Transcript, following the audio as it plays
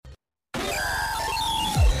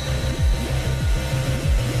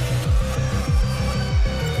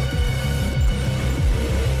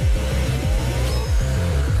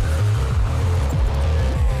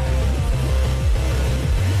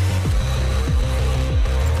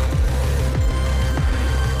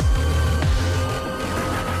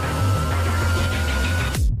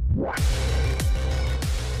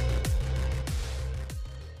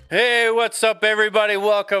what's up, everybody?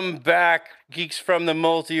 Welcome back, Geeks from the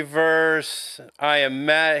Multiverse. I am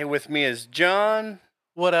Matt. With me is John.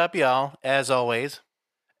 What up, y'all? As always.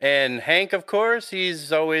 And Hank, of course.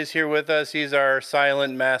 He's always here with us. He's our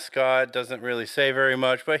silent mascot. Doesn't really say very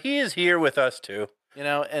much, but he is here with us, too. You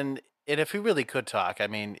know, and if he really could talk, I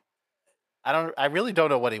mean, I really don't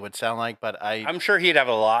know what he would sound like, but I'm sure he'd have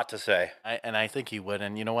a lot to say. I think he would.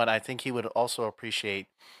 And you know what? I think he would also appreciate,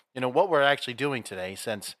 what we're actually doing today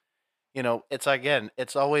since,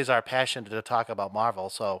 it's always our passion to talk about Marvel.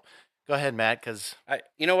 So go ahead, Matt, because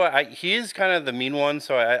You know what? He is kind of the mean one,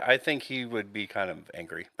 so I think he would be kind of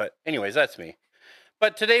angry. But anyways, that's me.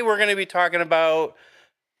 But today we're going to be talking about,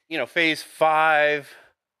 Phase 5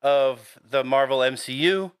 of the Marvel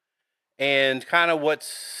MCU and kind of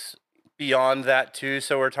what's beyond that too.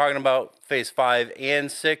 So we're talking about Phase 5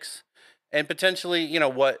 and 6 and potentially,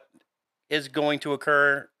 what is going to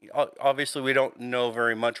occur. Obviously, we don't know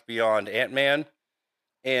very much beyond Ant-Man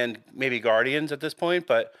and maybe Guardians at this point,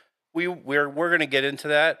 but we're going to get into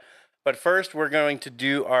that. But first, we're going to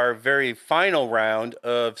do our very final round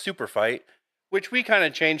of Super Fight, which we kind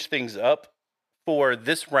of changed things up for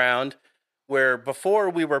this round, where before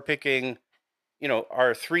we were picking,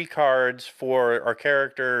 our 3 cards for our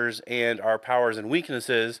characters and our powers and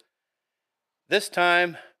weaknesses. This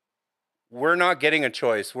time, we're not getting a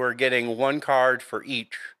choice. We're getting 1 card for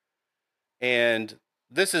each. And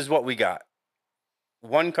this is what we got.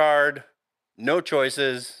 1 card, no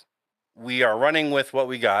choices. We are running with what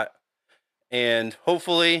we got. And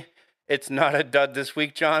hopefully it's not a dud this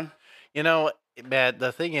week, John. Matt,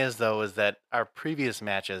 the thing is, though, is that our previous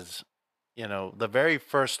matches, the very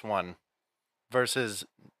first one versus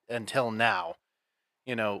until now,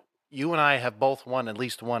 you and I have both won at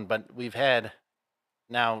least one, but we've had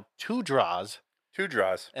now 2 draws. 2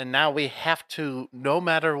 draws. And now we have to, no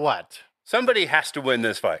matter what. Somebody has to win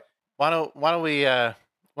this fight. Why don't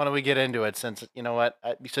we get into it? Since you know what,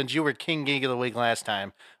 since you were King Geek of the Week last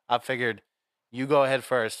time, I figured you go ahead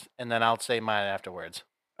first, and then I'll say mine afterwards.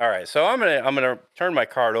 All right, so I'm gonna turn my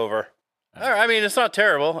card over. All right, I mean, it's not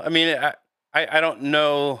terrible. I mean, I don't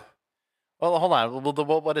know. Well, hold on.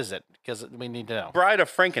 Well, what is it? Because we need to know. Bride of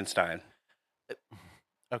Frankenstein.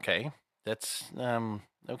 Okay, that's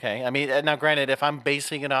okay. I mean, now granted, if I'm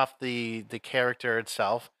basing it off the character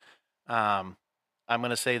itself, I'm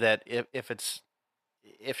gonna say that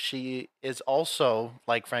if she is also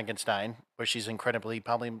like Frankenstein, where she's incredibly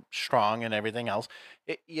probably strong and everything else,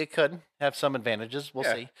 you could have some advantages. We'll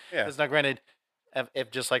see. Yeah. Because now, granted,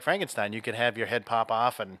 if just like Frankenstein, you could have your head pop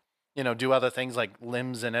off and do other things like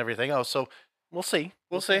limbs and everything else. So we'll see.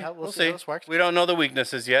 We'll see. How We'll see. this works. We don't know the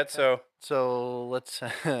weaknesses yet, so let's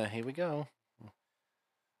here we go.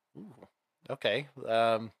 Ooh, okay.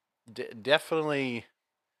 Definitely.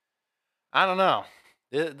 I don't know.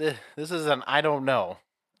 This is an I don't know.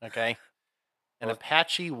 Okay. An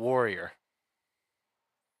Apache warrior.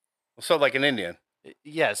 So like an Indian.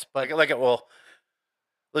 Yes, but well,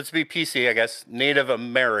 let's be PC, I guess. Native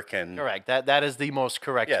American. Correct. That is the most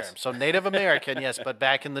correct term. So Native American, yes, but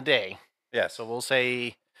back in the day. Yes. So we'll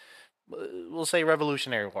say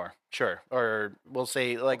Revolutionary War, sure, or we'll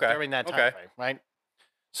say during that time frame, right?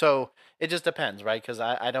 So it just depends, right? Because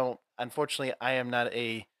I don't, unfortunately, I am not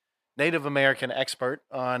a Native American expert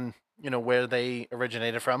on where they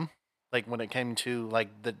originated from, like when it came to like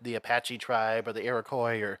the Apache tribe or the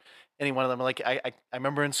Iroquois or any one of them. Like I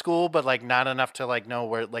remember in school, but like not enough to like know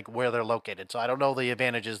where they're located. So I don't know the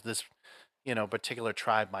advantages this particular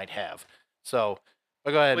tribe might have. So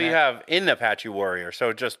but go ahead. Well, you have an Apache warrior,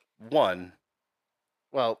 so just one.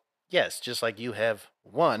 Well, yes, just like you have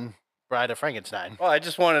one Bride of Frankenstein. Well, I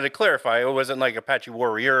just wanted to clarify. It wasn't like Apache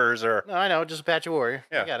warriors or. No, I know, just Apache warrior.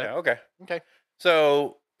 Yeah, I got it. Yeah, Okay.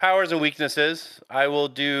 So powers and weaknesses. I will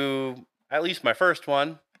do at least my first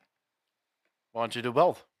one. Why don't you do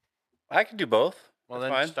both? I can do both. Well,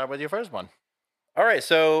 That's then fine. start with your first one. All right,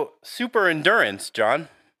 so super endurance, John.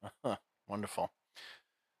 Wonderful.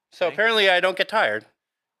 So Okay. apparently I don't get tired.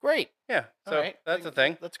 Great. Yeah, so All right. that's the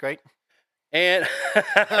thing. That's great. And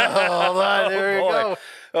Hold on, there we go.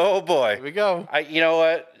 Oh boy. Here we go. You know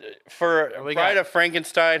what? For we Bride got? of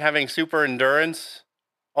Frankenstein having super endurance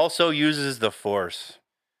also uses the Force.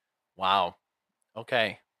 Wow.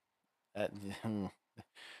 Okay. All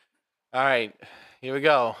right. Here we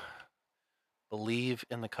go. Believe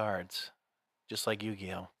in the cards. Just like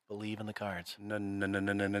Yu-Gi-Oh! Believe in the cards. No.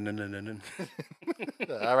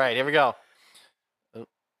 All right. Here we go.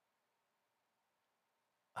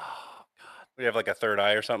 We have like a third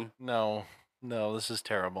eye or something. No, this is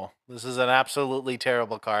terrible. This is an absolutely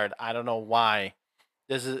terrible card. I don't know why.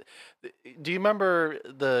 Do you remember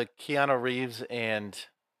the Keanu Reeves and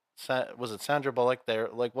was it Sandra Bullock? There,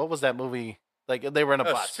 like, what was that movie? Like, they were in a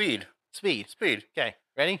bus. Speed. Speed. Okay,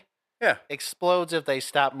 ready? Yeah. Explodes if they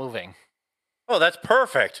stop moving. Oh, that's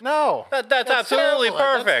perfect. No, that's absolutely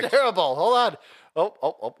terrible. perfect. That's terrible. Hold on.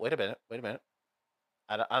 Oh! Wait a minute.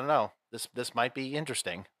 I don't know. This might be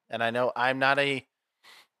interesting, and I know I'm not a.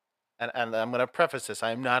 And I'm going to preface this.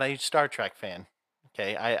 I'm not a Star Trek fan.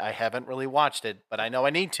 Okay, I haven't really watched it, but I know I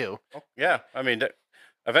need to. Oh, yeah, I mean,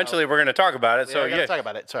 eventually we're going to talk about it. So we're going to talk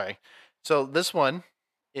about it. Sorry. So this one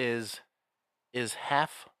is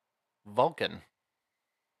half Vulcan.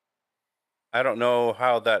 I don't know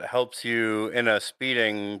how that helps you in a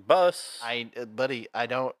speeding bus. Buddy, I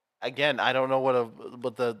don't. Again, I don't know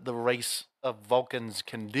what the race of Vulcans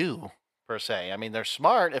can do per se. I mean, they're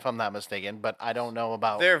smart, if I'm not mistaken, but I don't know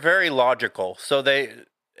about. They're very logical. So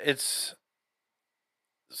it's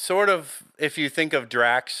sort of, if you think of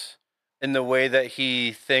Drax in the way that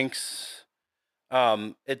he thinks,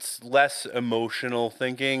 it's less emotional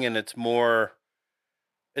thinking and it's more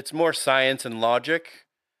science and logic.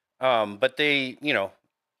 But they,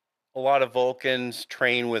 a lot of Vulcans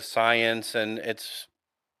train with science and it's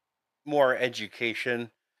more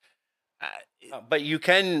education. But you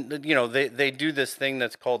can, they do this thing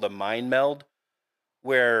that's called a mind meld,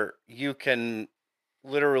 where you can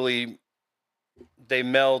literally, they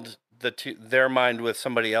meld their mind with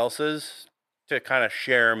somebody else's to kind of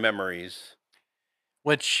share memories.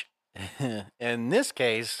 Which, in this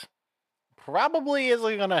case, probably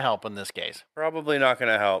isn't going to help in this case. Probably not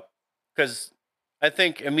going to help. Because I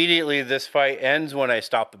think immediately this fight ends when I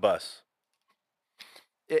stop the bus.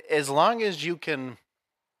 As long as you can...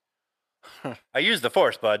 I use the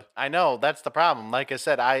Force, bud. I know, that's the problem. Like I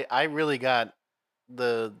said, I really got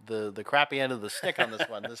the crappy end of the stick on this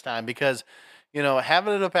one this time because,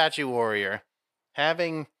 having an Apache warrior,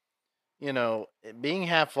 having, being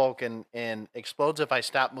half Vulcan and explodes if I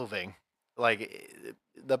stop moving. Like,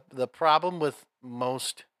 the problem with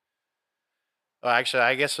most... Well, actually,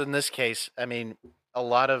 I guess in this case, I mean, a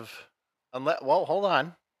lot of... Well, hold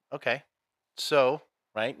on. Okay. So,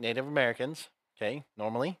 right, Native Americans, okay,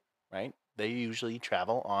 normally, right, they usually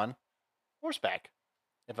travel on horseback,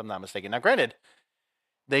 if I'm not mistaken. Now, granted,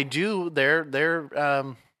 they do their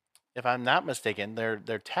if I'm not mistaken,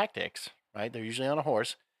 their tactics, right? They're usually on a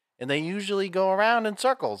horse, and they usually go around in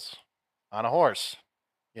circles on a horse.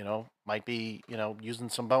 Might be, using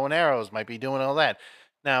some bow and arrows, might be doing all that.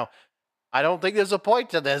 Now, I don't think there's a point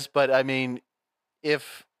to this, but I mean,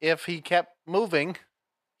 if he kept moving,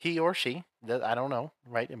 he or she, I don't know,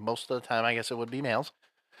 right? And most of the time, I guess it would be males,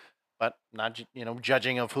 but not,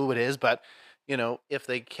 judging of who it is. But, if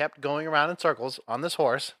they kept going around in circles on this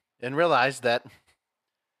horse and realized that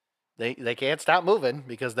they can't stop moving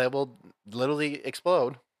because they will literally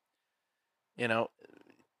explode,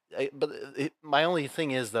 my only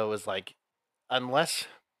thing is, though, is like, unless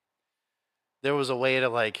there was a way to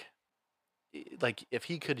like if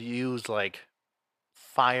he could use like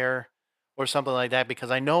fire or something like that,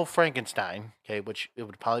 because I know Frankenstein, okay, which it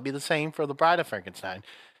would probably be the same for the Bride of Frankenstein,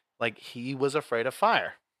 like he was afraid of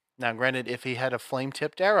fire. Now, granted, if he had a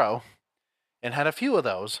flame-tipped arrow and had a few of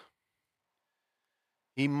those,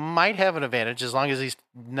 he might have an advantage as long as he's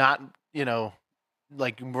not,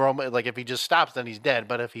 like if he just stops, then he's dead.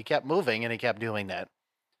 But if he kept moving and he kept doing that,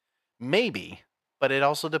 maybe. But it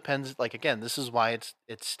also depends. Like, again, this is why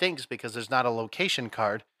it stinks, because there's not a location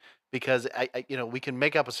card. Because we can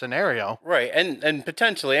make up a scenario, right? And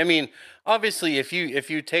potentially, I mean, obviously, if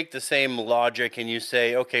you take the same logic and you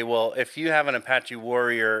say, okay, well, if you have an Apache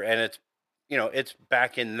warrior and it's it's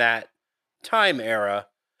back in that time era,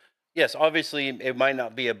 yes, obviously it might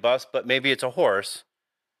not be a bus, but maybe it's a horse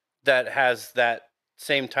that has that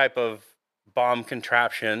same type of bomb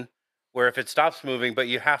contraption where if it stops moving, but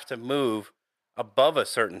you have to move above a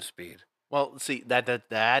certain speed. Well, see,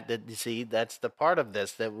 see, that's the part of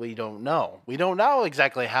this that we don't know. We don't know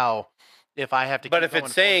exactly how, if I have to. But if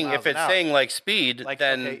it's saying like speed, like,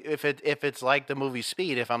 then okay, if it's like the movie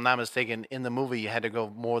Speed, if I'm not mistaken, in the movie you had to go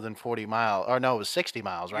more than 40 miles, or no, it was 60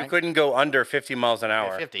 miles, right? You couldn't go under 50 miles an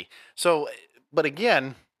hour. 50. So, but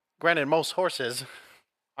again, granted, most horses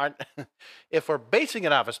aren't. If we're basing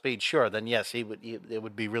it off of speed, sure, then yes, it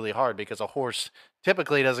would be really hard, because a horse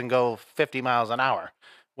typically doesn't go 50 miles an hour.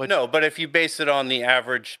 No, but if you base it on the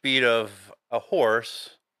average speed of a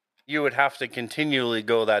horse, you would have to continually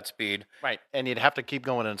go that speed. Right, and you'd have to keep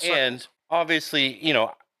going in circles. And obviously,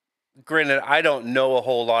 granted, I don't know a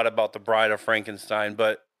whole lot about the Bride of Frankenstein,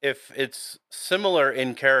 but if it's similar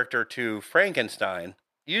in character to Frankenstein,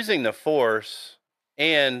 using the Force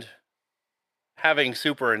and having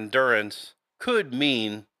super endurance could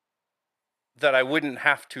mean that I wouldn't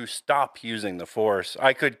have to stop using the Force.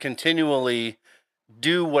 I could continually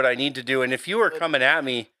do what I need to do. And if you were coming at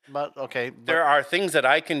me, there are things that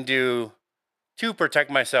I can do to protect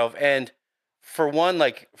myself. And for one,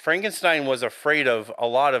 like Frankenstein was afraid of a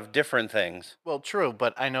lot of different things. Well, true,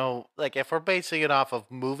 but I know, like, if we're basing it off of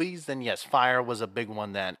movies, then yes, fire was a big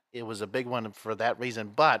one. Then it was a big one for that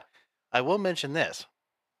reason. But I will mention this,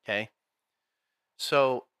 okay?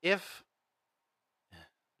 So if,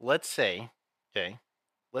 let's say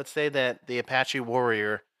that the Apache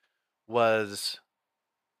warrior was,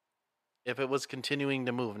 if it was continuing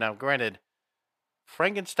to move. Now, granted,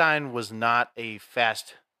 Frankenstein was not a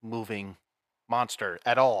fast moving monster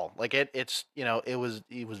at all. Like it's he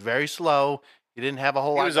was very slow. He didn't have a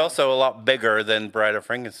whole lot. He was also a lot bigger than Bride of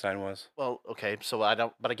Frankenstein was. Well, okay, so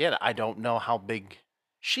but again, I don't know how big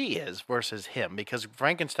she is versus him, because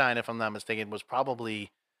Frankenstein, if I'm not mistaken, was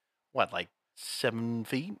probably what, like 7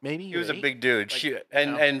 feet, maybe. He was a big dude. Like,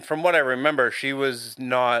 and from what I remember, she was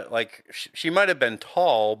not like she might have been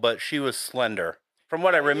tall, but she was slender. From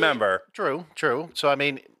what I remember. True. So I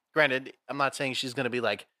mean, granted, I'm not saying she's going to be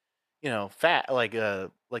like, fat like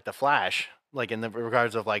the Flash, like in the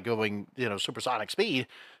regards of like going, supersonic speed,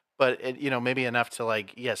 but it, maybe enough to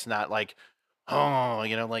like, yes, not like,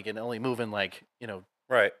 like and only moving like,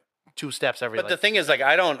 right, 2 steps every. But the thing is, like,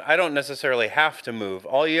 I don't necessarily have to move.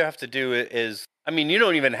 All you have to do is, I mean, you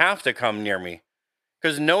don't even have to come near me,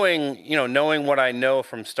 because knowing what I know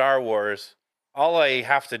from Star Wars, all I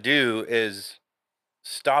have to do is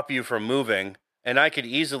stop you from moving, and I could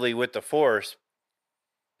easily, with the Force,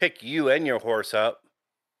 pick you and your horse up,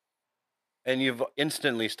 and you've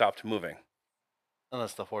instantly stopped moving.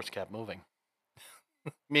 Unless the horse kept moving.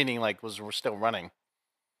 Meaning, like, we're still running.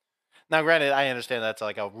 Now, granted, I understand that's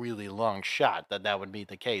like a really long shot that would be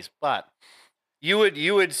the case, but you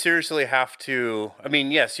would seriously have to. I mean,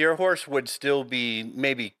 yes, your horse would still be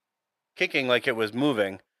maybe kicking like it was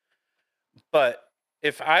moving, but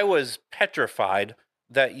if I was petrified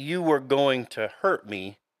that you were going to hurt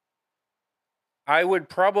me, I would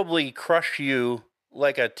probably crush you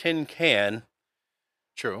like a tin can.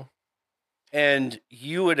 True. And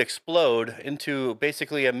you would explode into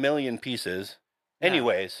basically a million pieces.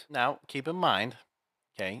 Anyways. Now, keep in mind,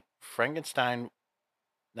 okay, Frankenstein.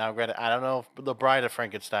 Now, granted, I don't know if the Bride of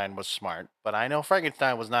Frankenstein was smart, but I know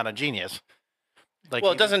Frankenstein was not a genius. Like,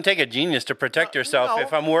 well, it doesn't take a genius to protect yourself.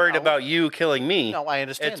 If I'm worried about you killing me, no, I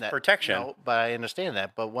understand it's that. Protection. No, but I understand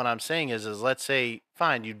that. But what I'm saying is let's say,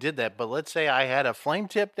 fine, you did that, but let's say I had a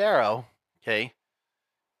flame-tipped arrow, okay?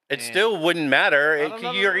 It still wouldn't matter.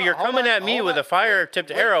 You're coming at me with a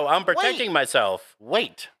fire-tipped arrow. I'm protecting myself.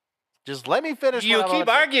 Wait. Just let me finish. You keep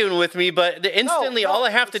arguing with me, but instantly all I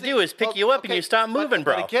have to do is pick you up and you stop moving,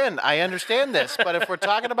 bro. But again, I understand this, but if we're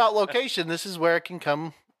talking about location, this is where it can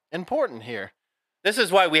come important here. This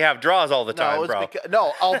is why we have draws all the time, bro.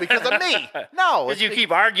 Because of me. No. Because you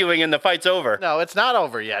keep arguing and the fight's over. No, it's not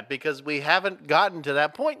over yet, because we haven't gotten to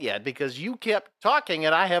that point yet, because you kept talking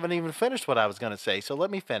and I haven't even finished what I was going to say. So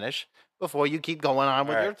let me finish before you keep going on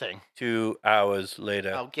with your thing. 2 hours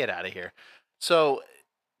later. Oh, get out of here. So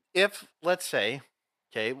if, let's say,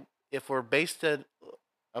 okay, if we're based at,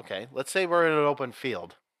 okay, let's say we're in an open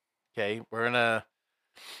field. Okay, let's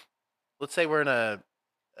say we're in a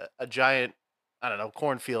giant, I don't know,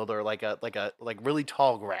 cornfield, or like really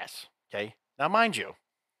tall grass. Okay. Now, mind you,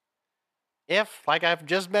 if, like I've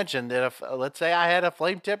just mentioned, that if let's say I had a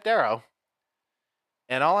flame-tipped arrow,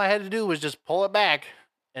 and all I had to do was just pull it back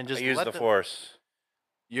and just use the Force.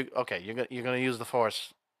 You're gonna use the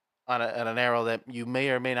Force on an arrow that you may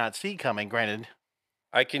or may not see coming. Granted,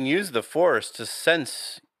 I can use the Force to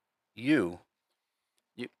sense you.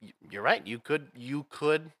 You're right. You could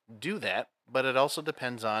do that, but it also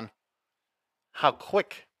depends on how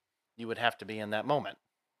quick you would have to be in that moment,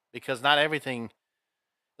 because not everything,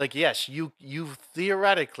 like, yes, you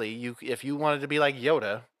theoretically, if you wanted to be like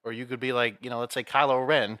Yoda, or you could be like, let's say Kylo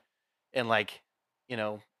Ren, and like,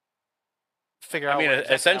 figure out. I mean,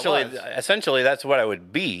 essentially that's what I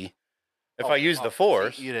would be if I use the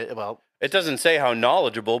Force. It doesn't say how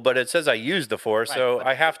knowledgeable, but it says I use the Force, right, so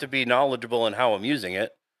I have to be knowledgeable in how I'm using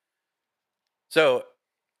it. So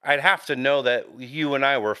I'd have to know that you and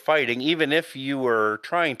I were fighting. Even if you were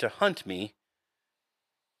trying to hunt me,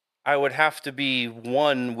 I would have to be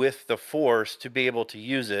one with the Force to be able to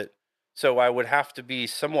use it. So I would have to be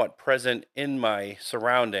somewhat present in my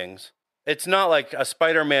surroundings. It's not like a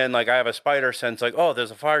Spider-Man, like I have a spider sense, like, oh,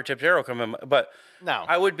 there's a fire-tipped arrow coming. But no,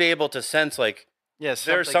 I would be able to sense, like, yes,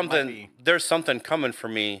 there's something coming for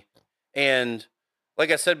me. And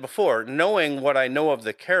like I said before, knowing what I know of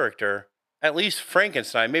the character, at least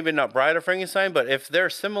Frankenstein, maybe not Bride of Frankenstein, but if they're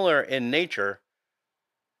similar in nature,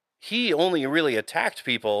 he only really attacked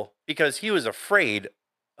people because he was afraid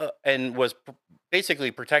and was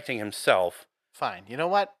basically protecting himself. Fine. You know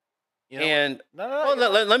what? And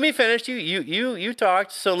let me finish. You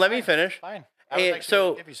talked, so let me finish. Fine. I would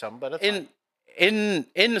so give you some, but it's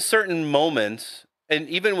in certain moments, and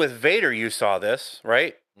even with Vader, you saw this,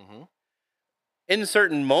 right? Mm-hmm. In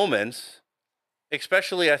certain moments,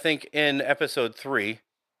 especially I think in episode 3,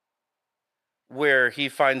 where he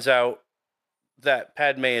finds out that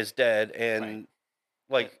Padme is dead, and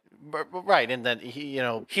right, and then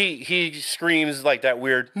he screams like that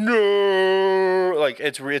weird no, like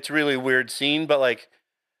it's really weird scene, but like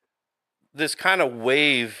this kind of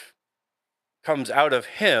wave comes out of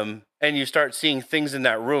him, and you start seeing things in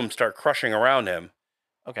that room start crushing around him.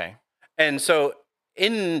 Okay, and so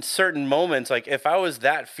in certain moments, like if I was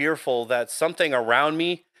that fearful that something around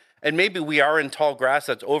me, and maybe we are in tall grass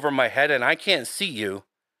that's over my head and I can't see you,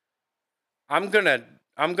 I'm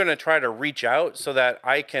gonna try to reach out so that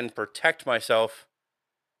I can protect myself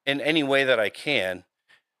in any way that I can.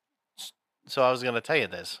 So I was gonna tell you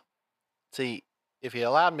this. See, if you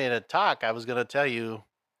allowed me to talk, I was gonna tell you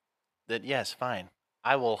that yes, fine.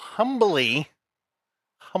 I will humbly,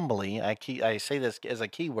 I say this as a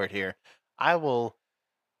keyword here. I will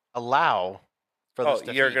allow for this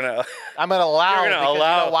defeat. I'm gonna allow. You're gonna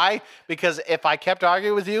allow. You know why? Because if I kept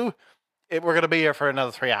arguing with you, we're gonna be here for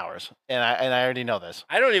another 3 hours, and I already know this.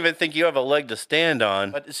 I don't even think you have a leg to stand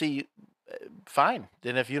on. But see, fine.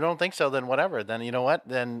 Then if you don't think so, then whatever. Then you know what?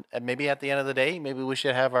 Then maybe at the end of the day, maybe we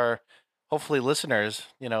should have our hopefully listeners,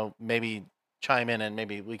 maybe chime in and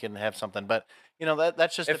maybe we can have something. But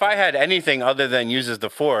that's just if I had anything other than uses the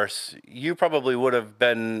Force, you probably would have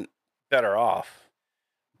been better off.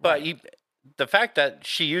 But the fact that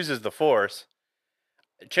she uses the Force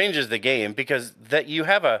changes the game, because that you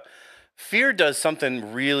have a fear does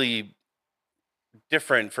something really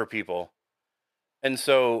different for people. And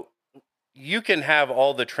so you can have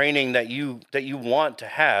all the training that you want to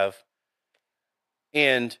have,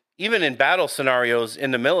 and even in battle scenarios in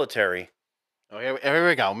the military. Oh, here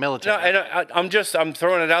we go, military. No, and I'm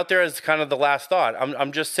throwing it out there as kind of the last thought.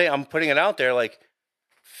 I'm just saying, I'm putting it out there, like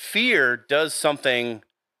fear does something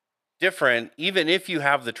different even if you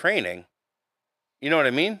have the training. You know what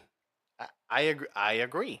I mean? I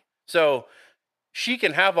agree. So she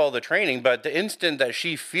can have all the training, but the instant that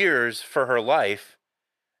she fears for her life,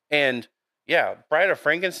 and Bride of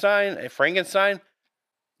Frankenstein,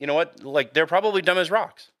 you know what? Like, they're probably dumb as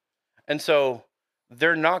rocks. And so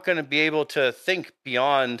they're not going to be able to think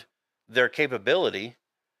beyond their capability.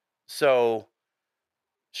 So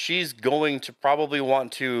she's going to probably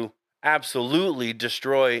want to absolutely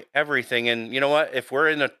destroy everything. And you know what? If we're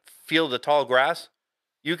in a field of tall grass,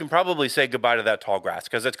 you can probably say goodbye to that tall grass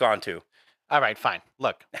because it's gone too. All right, fine.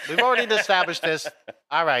 Look, we've already established this.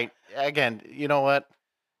 All right. Again, you know what?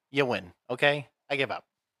 You win. Okay? I give up.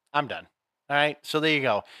 I'm done. All right. So there you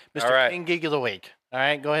go. Mr. King Geek of the Week. All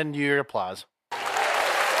right. Go ahead and do your applause.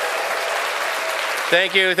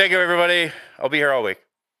 Thank you. Thank you, everybody. I'll be here all week.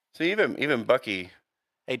 So even Bucky.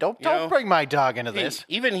 Hey, don't bring my dog into this.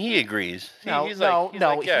 Even he agrees. He's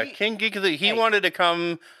like, King Geek of the He wanted to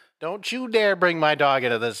come. Don't you dare bring my dog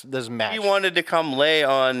into this match. He wanted to come lay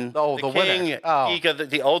on the King Geek of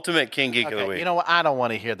the ultimate King Geek of the Week. You know what? I don't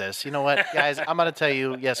want to hear this. You know what, guys? I'm going to tell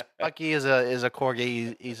you. Yes, Bucky is a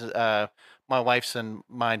corgi. He's my wife's and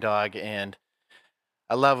my dog, and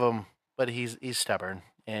I love him, but he's stubborn.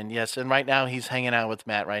 And yes, and right now he's hanging out with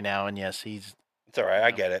Matt right now, and yes, he's. It's all right.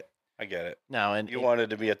 I get it. No, and you wanted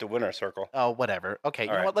to be at the winner's circle. Oh, whatever. Okay,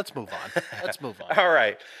 you know what? Let's move on. All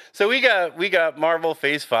right. So we got Marvel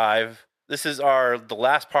Phase 5. This is the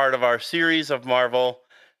last part of our series of Marvel,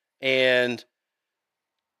 and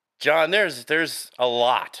John, there's a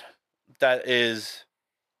lot that is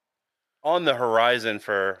on the horizon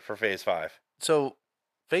for Phase 5. So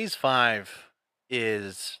Phase 5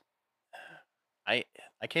 is I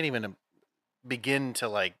can't even begin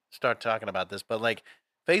to start talking about this, but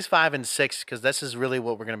Phase 5 and 6, because this is really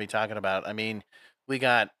what we're going to be talking about. I mean, we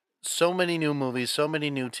got so many new movies, so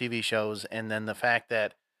many new TV shows, and then the fact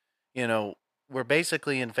that, we're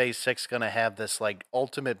basically in Phase 6 going to have this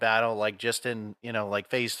ultimate battle, just in,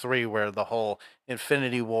 Phase 3, where the whole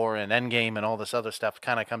Infinity War and Endgame and all this other stuff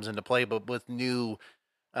kind of comes into play, but with new,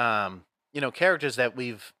 characters that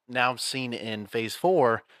we've now seen in Phase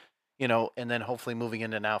 4, and then hopefully moving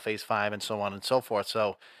into now Phase 5 and so on and so forth.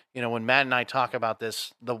 So, when Matt and I talk about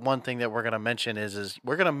this, the one thing that we're going to mention is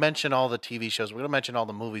we're going to mention all the TV shows, we're going to mention all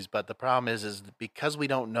the movies, but the problem is because we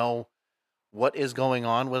don't know what is going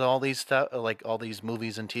on with all these stuff, like all these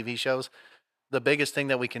movies and TV shows, the biggest thing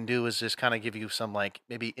that we can do is just kind of give you some like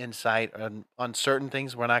maybe insight on certain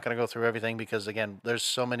things. We're not going to go through everything because again, there's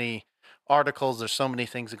so many articles, there's so many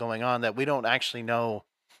things going on that we don't actually know,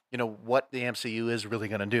 what the MCU is really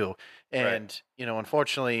going to do. Right. And,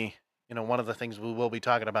 unfortunately, one of the things we will be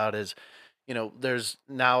talking about is, there's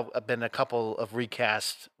now been a couple of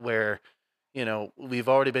recasts where, we've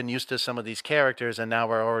already been used to some of these characters and now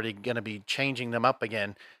we're already going to be changing them up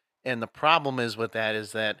again. And the problem is with that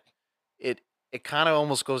is that it it kind of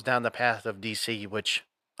almost goes down the path of DC, which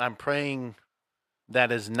I'm praying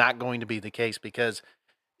that is not going to be the case because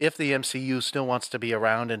if the MCU still wants to be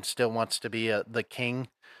around and still wants to be the king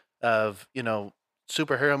of,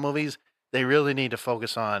 superhero movies, they really need to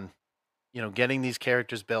focus on, getting these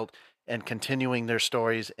characters built and continuing their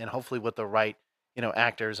stories and hopefully with the right,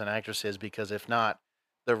 actors and actresses because if not,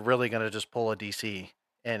 they're really going to just pull a DC.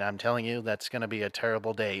 And I'm telling you, that's going to be a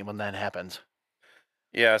terrible day when that happens.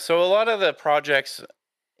 Yeah, so a lot of the projects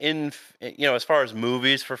as far as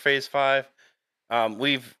movies for Phase 5,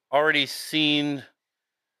 we've already seen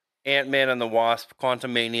Ant-Man and the Wasp: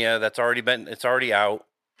 Quantumania. It's already out.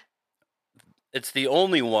 It's the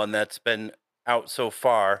only one that's been out so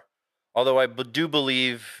far. Although I do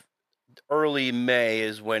believe early May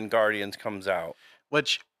is when Guardians comes out.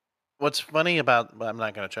 What's funny about, I'm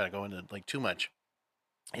not going to try to go into like too much,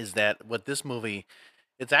 is that with this movie,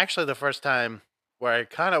 it's actually the first time where I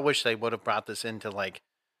kind of wish they would have brought this into like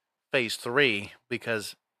Phase 3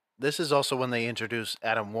 because this is also when they introduced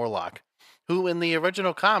Adam Warlock, who in the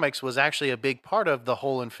original comics was actually a big part of the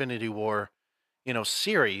whole Infinity War,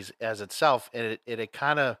 series as itself, and it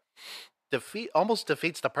kind of almost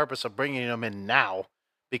defeats the purpose of bringing him in now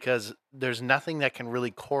because there's nothing that can really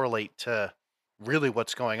correlate to really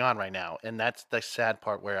what's going on right now, and that's the sad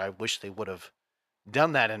part where I wish they would have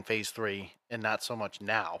done that in Phase 3 and not so much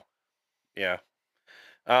now. Yeah.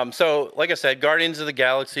 So, like I said, Guardians of the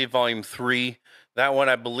Galaxy Volume 3, that one,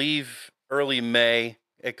 I believe, early May,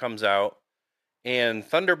 it comes out. And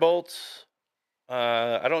Thunderbolts,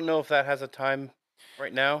 I don't know if that has a time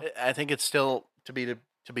right now. I think it's still to be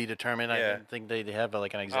determined. Yeah. I don't think they have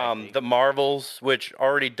like an exact date. The Marvels, which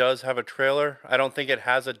already does have a trailer. I don't think it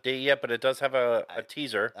has a date yet, but it does have a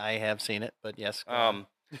teaser. I have seen it, but yes.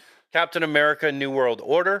 Captain America: New World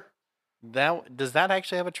Order. Does that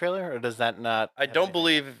actually have a trailer, or does that not? I don't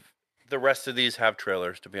believe the rest of these have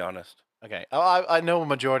trailers, to be honest. Okay, I know a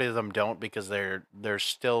majority of them don't because they're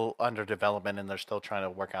still under development and they're still trying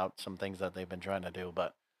to work out some things that they've been trying to do.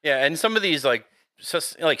 But yeah, and some of these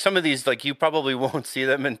you probably won't see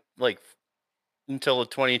them in until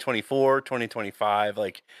 2024, 2025.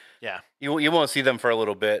 Yeah, you won't see them for a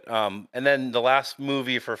little bit. And then the last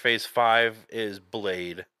movie for Phase 5 is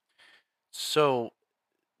Blade. So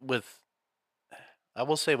I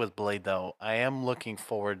will say with Blade, though, I am looking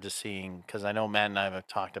forward to seeing, because I know Matt and I have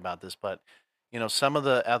talked about this, but, some of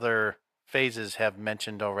the other phases have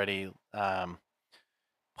mentioned already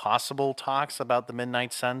possible talks about the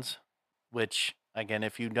Midnight Suns, which, again,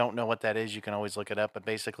 if you don't know what that is, you can always look it up. But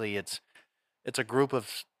basically, it's a group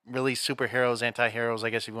of really superheroes, anti-heroes, I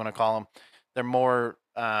guess if you want to call them. They're more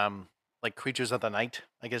like creatures of the night,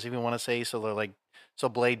 I guess if you want to say. So they're like, so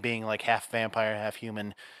Blade being like half vampire, half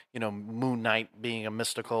human, Moon Knight being a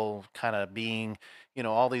mystical kind of being,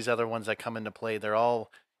 all these other ones that come into play, they're all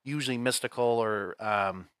usually mystical or,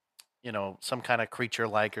 some kind of creature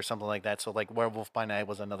like or something like that. So like Werewolf by Night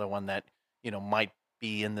was another one that, might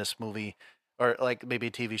be in this movie or like maybe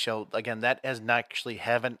a TV show. Again, that has not actually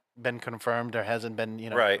haven't been confirmed or hasn't been,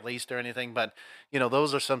 right. released or anything. But,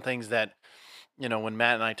 those are some things that, when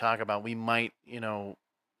Matt and I talk about, we might,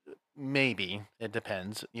 maybe it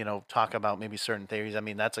depends, talk about maybe certain theories. I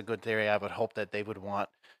mean, that's a good theory. I would hope that they would want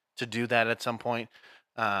to do that at some point.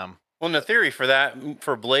 Well, and the theory for that,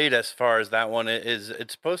 for Blade, as far as that one is,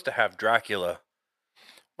 it's supposed to have Dracula.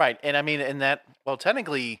 Right. And I mean, in that, well,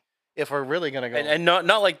 technically, if we're really going to go. And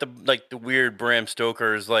not like the weird Bram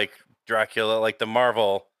Stoker's like Dracula, like the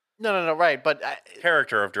Marvel. No, right. But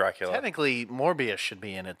character of Dracula. Technically, Morbius should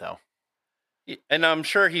be in it, though. And I'm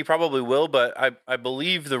sure he probably will, but I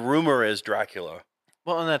believe the rumor is Dracula.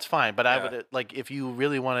 Well, and that's fine, but yeah. I would like if you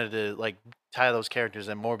really wanted to like tie those characters,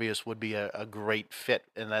 then Morbius would be a great fit,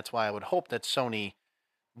 and that's why I would hope that Sony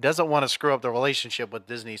doesn't want to screw up the relationship with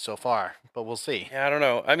Disney so far, but we'll see. Yeah, I don't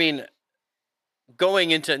know. I mean,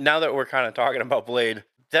 going into now that we're kind of talking about Blade,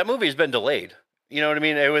 that movie's been delayed. You know what I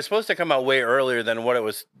mean? It was supposed to come out way earlier than what it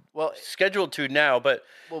was scheduled to now, but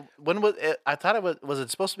when was it? I thought it was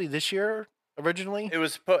it supposed to be this year? Originally, it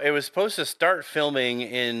was supposed to start filming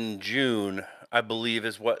in June, I believe,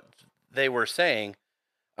 is what they were saying.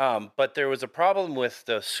 But there was a problem with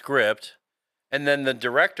the script, and then the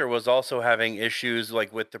director was also having issues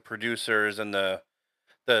like with the producers and the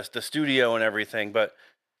studio and everything. But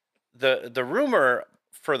the rumor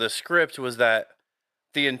for the script was that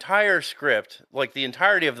the entire script, like the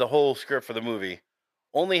entirety of the whole script for the movie,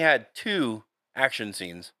 only had 2 action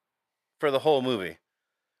scenes for the whole movie,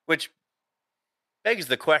 which begs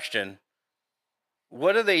the question: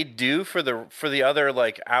 what do they do for the other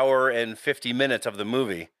like hour and 50 minutes of the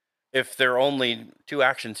movie if there are only 2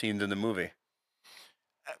 action scenes in the movie?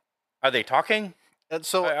 Are they talking? And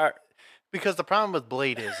so, because the problem with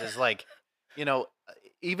Blade is like, you know,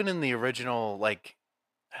 even in the original, like,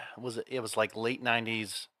 it was like late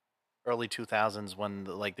 '90s, early 2000s when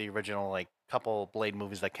like the original like couple Blade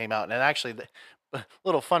movies that came out, and actually,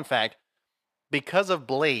 little fun fact, because of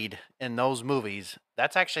Blade in those movies,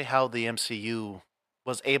 that's actually how the MCU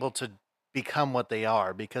was able to become what they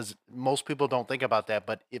are. Because most people don't think about that,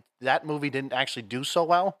 but if that movie didn't actually do so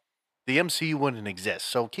well, the MCU wouldn't exist.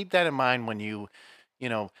 So keep that in mind when you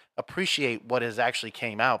appreciate what has actually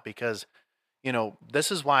came out, because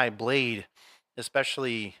this is why Blade,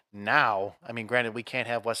 especially now. I mean, granted, we can't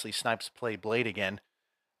have Wesley Snipes play Blade again,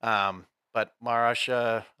 but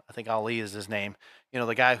Mahershala, I think Ali is his name.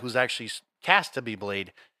 The guy who's actually cast to be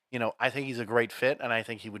Blade. I think he's a great fit, and I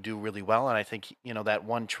think he would do really well. And I think that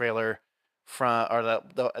one trailer from, or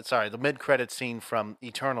the mid credit scene from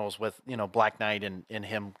Eternals with Black Knight and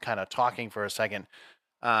him kind of talking for a second.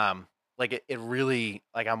 Like it really,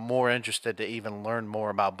 like, I'm more interested to even learn more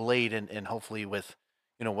about Blade, and hopefully with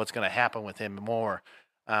what's going to happen with him more.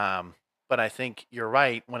 But I think you're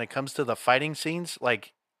right when it comes to the fighting scenes.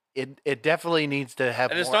 Like it definitely needs to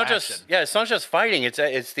have And it's more not action. it's not just fighting.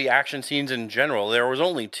 It's the action scenes in general. There was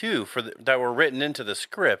only 2 that were written into the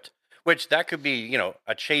script, which that could be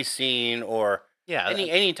a chase scene or Yeah,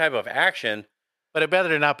 any type of action. But it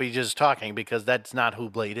better not be just talking, because that's not who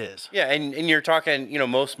Blade is. Yeah, and you're talking,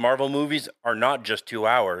 most Marvel movies are not just 2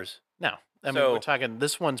 hours. No, I mean, we're talking.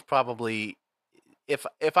 This one's probably, if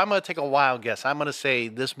I'm going to take a wild guess, I'm going to say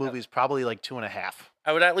this movie's probably like 2.5.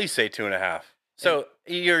 I would at least say 2.5. So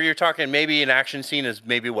you're talking maybe an action scene is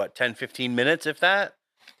maybe what, 10, 15 minutes, if that.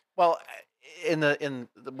 Well,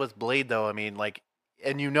 with Blade though, I mean, like,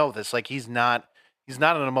 and this, like, he's not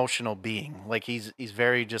an emotional being. Like he's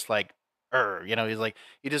very just like, he's like,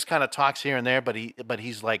 he just kind of talks here and there, but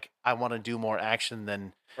he's like, I want to do more action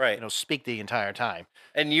than Right. Speak the entire time.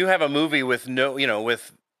 And you have a movie with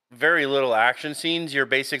with very little action scenes. You're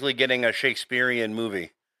basically getting a Shakespearean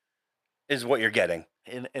movie, is what you're getting.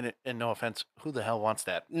 And no offense, who the hell wants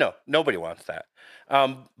that? No, nobody wants that.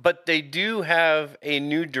 But they do have a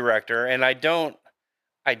new director, and I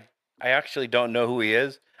actually don't know who he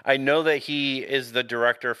is. I know that he is the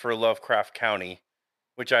director for Lovecraft Country,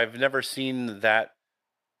 which I've never seen that.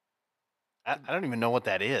 I don't even know what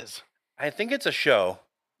that is. I think it's a show.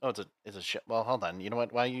 Oh, it's a show. Well, hold on. You know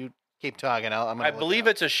what? While you keep talking, I believe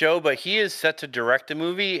it's a show, but he is set to direct a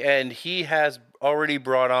movie, and he has already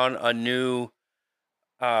brought on a new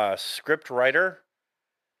script writer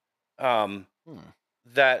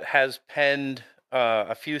that has penned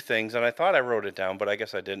a few things, and I thought I wrote it down, but I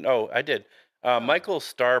guess I didn't. Oh, I did. Michael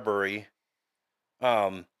Starbury,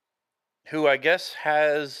 who I guess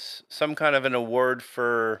has some kind of an award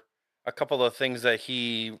for a couple of things that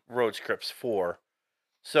he wrote scripts for.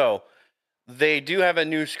 So they do have a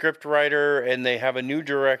new script writer and they have a new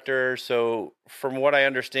director. So from what I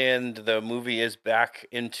understand, the movie is back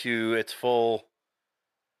into its full,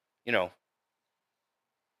 Oh,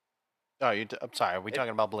 I'm sorry. Are we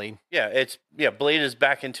talking about Blade? Yeah, Blade is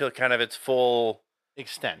back into kind of its full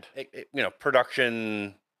extent.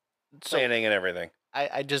 Production planning and everything.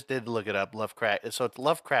 I just did look it up. Lovecraft. So it's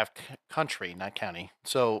Lovecraft Country, not County.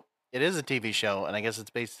 So it is a TV show, and I guess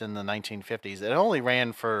it's based in the 1950s. It only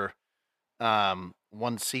ran for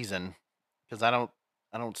one season, because I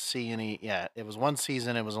don't see any. Yeah, it was one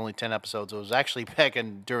season. It was only 10 episodes. It was actually back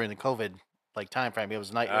during the COVID time frame. It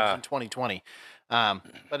was in 2020.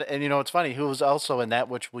 But it's funny, who was also in that,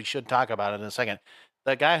 which we should talk about in a second.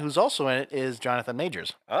 The guy who's also in it is Jonathan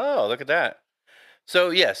Majors. Oh, look at that. So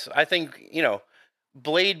yes, I think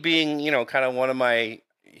Blade being kind of one of my.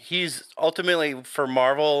 He's ultimately for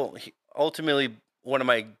Marvel. Ultimately one of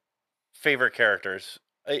my favorite characters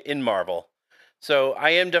in Marvel. So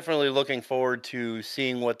I am definitely looking forward to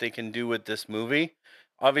seeing what they can do with this movie.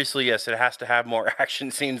 Obviously, yes, it has to have more action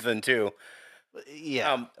scenes than 2.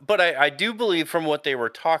 Yeah. But I do believe from what they were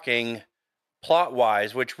talking,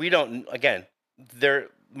 plot-wise, which we don't, again,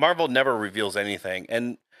 Marvel never reveals anything.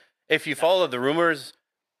 And if you follow the rumors,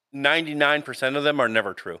 99% of them are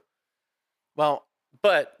never true. Well,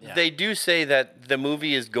 But they do say that the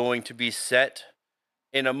movie is going to be set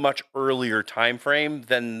in a much earlier time frame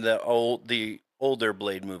than the older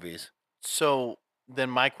Blade movies. So then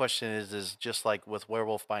my question is just like with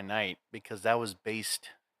Werewolf by Night, because that was based,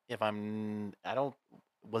 if I don't,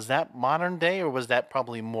 was that modern day or was that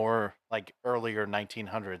probably more like earlier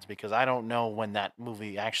 1900s? Because I don't know when that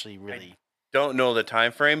movie actually really. Don't know the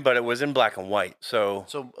time frame, but it was in black and white. So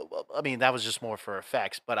I mean, that was just more for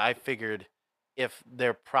effects, but I figured if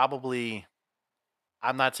they're probably,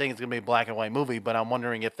 I'm not saying it's going to be a black and white movie, but I'm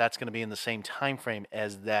wondering if that's going to be in the same time frame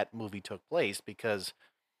as that movie took place, because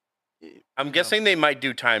I'm guessing they might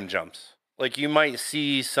do time jumps. Like you might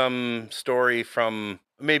see some story from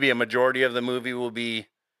maybe a majority of the movie will be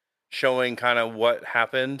showing kind of what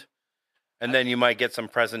happened, and then you might get some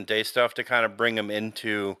present day stuff to kind of bring them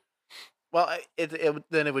into. Well,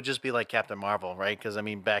 then it would just be like Captain Marvel, right? Because I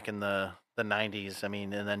mean, back in the 90s, I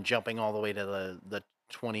mean, and then jumping all the way to the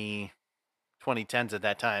 2010s at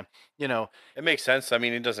that time, it makes sense. I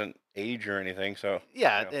mean, it doesn't age or anything, so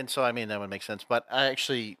yeah, and so I mean that would make sense. But I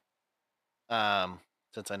actually,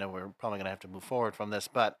 since I know we're probably gonna have to move forward from this,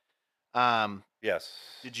 but yes,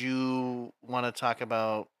 did you want to talk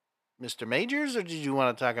about Mr. Majors, or did you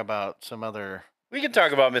want to talk about some other? We can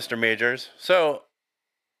talk about Mr. Majors. So,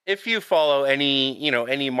 if you follow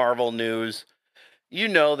any Marvel news, you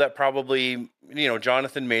know that probably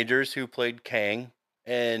Jonathan Majors, who played Kang,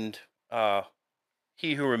 and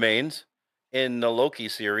He Who Remains in the Loki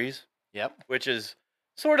series. Yep. Which is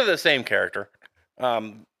sort of the same character.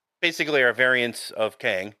 Basically, our variants of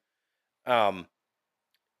Kang.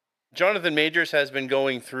 Jonathan Majors has been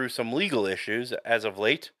going through some legal issues as of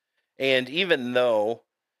late, and even though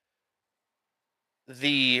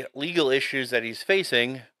the legal issues that he's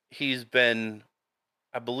facing, he's been,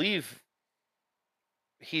 I believe,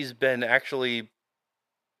 he's been actually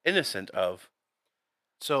innocent of.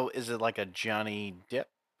 So is it like a Johnny Depp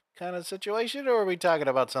kind of situation, or are we talking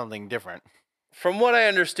about something different? From what I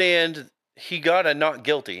understand, he got a not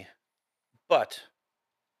guilty, but,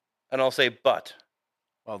 and I'll say but,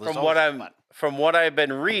 well, from what I've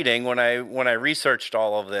been reading when I researched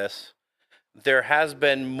all of this, there has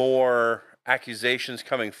been more accusations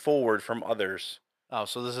coming forward from others. Oh,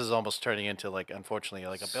 so this is almost turning into, like, unfortunately,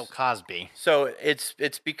 like a Bill Cosby. So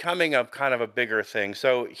it's becoming a kind of a bigger thing.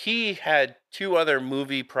 So he had 2 other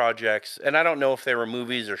movie projects, and I don't know if they were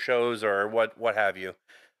movies or shows or what have you,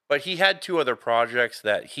 but he had 2 other projects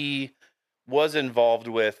that he was involved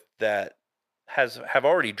with that have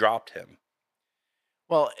already dropped him.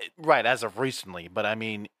 Well, right, as of recently, but I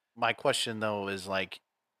mean, my question though is like,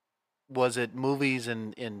 was it movies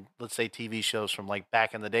and let's say TV shows from like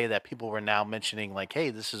back in the day that people were now mentioning like, hey,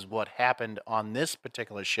 this is what happened on this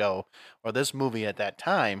particular show or this movie at that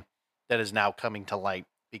time that is now coming to light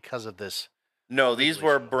because of this? No, these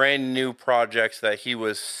were brand new projects that he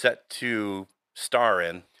was set to star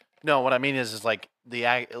in. No, what I mean is like the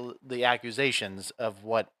accusations of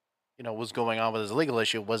what was going on with his legal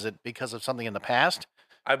issue. Was it because of something in the past?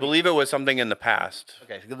 I believe it was something in the past.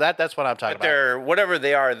 Okay, that's what I'm talking about. They're whatever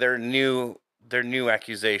they are. They're new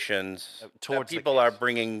accusations towards that people are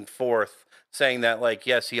bringing forth, saying that like,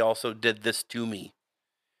 yes, he also did this to me.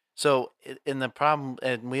 So, in the problem,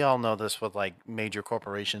 and we all know this with like major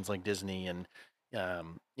corporations like Disney and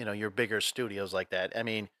your bigger studios like that. I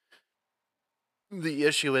mean, the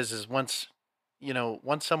issue is once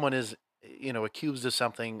someone is accused of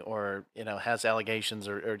something or has allegations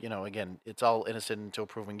or again, it's all innocent until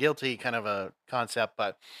proven guilty kind of a concept,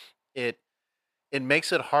 but it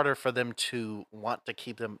makes it harder for them to want to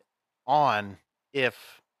keep them on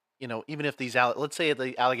if even if these let's say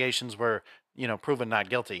the allegations were proven not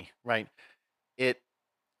guilty, right?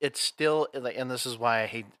 It's still and this is why I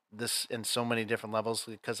hate this in so many different levels,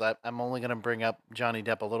 because I'm only going to bring up Johnny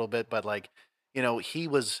Depp a little bit, but like he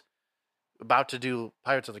was about to do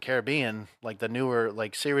Pirates of the Caribbean, like the newer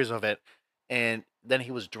like series of it, and then he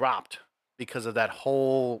was dropped because of that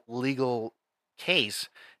whole legal case.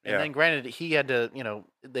 And then granted he had to,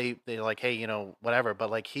 they like, hey, whatever, but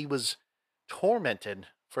like he was tormented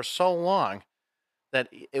for so long that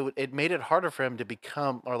it made it harder for him to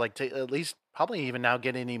become, or like to at least probably even now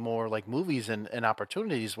get any more like movies and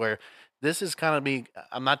opportunities where this is kind of be,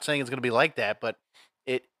 I'm not saying it's going to be like that, but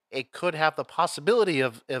it could have the possibility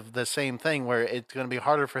of the same thing where it's going to be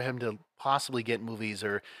harder for him to possibly get movies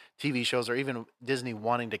or TV shows or even Disney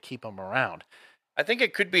wanting to keep him around. I think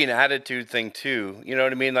it could be an attitude thing too. You know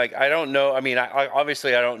what I mean? Like, I don't know. I mean, I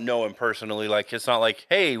obviously I don't know him personally. Like, it's not like,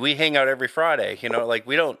 hey, we hang out every Friday. Like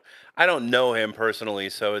I don't know him personally,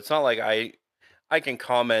 so it's not like I can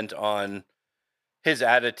comment on his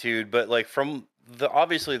attitude. But like from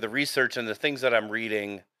obviously the research and the things that I'm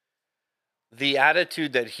reading, the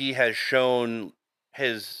attitude that he has shown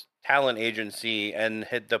his talent agency and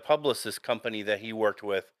the publicist company that he worked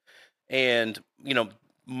with, and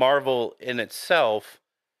Marvel in itself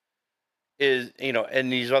is,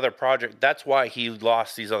 and these other projects, that's why he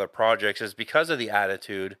lost these other projects, is because of the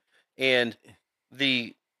attitude. And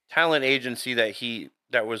the talent agency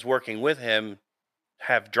that was working with him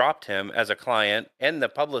have dropped him as a client, and the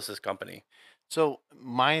publicist company. So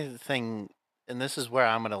my thing, and this is where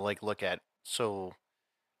I'm gonna look at. So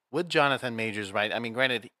with Jonathan Majors, right? I mean,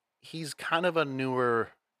 granted, he's kind of a newer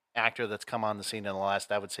actor that's come on the scene in the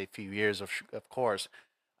last, I would say, few years, of course.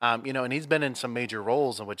 And he's been in some major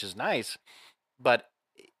roles, which is nice. But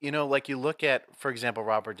like you look at, for example,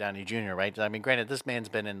 Robert Downey Jr., right? I mean, granted, this man's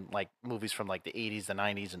been in movies from the 80s, the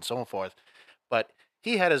 90s, and so forth, but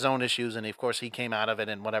he had his own issues, and of course, he came out of it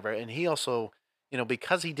and whatever. And he also,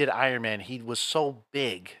 because he did Iron Man, he was so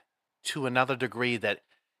big to another degree that,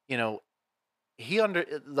 you know,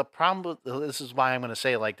 the problem. This is why I'm going to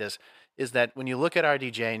say it like this: is that when you look at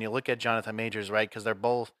RDJ and you look at Jonathan Majors, right? Because they're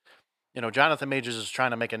both, Jonathan Majors is trying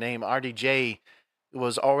to make a name. RDJ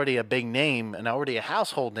was already a big name and already a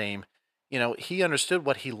household name. He understood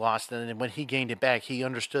what he lost, and then when he gained it back, he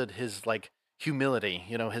understood his humility,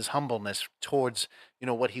 his humbleness towards,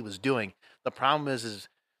 what he was doing. The problem is,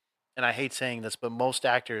 and I hate saying this, but most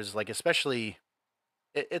actors, especially,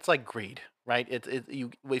 it's like greed, right?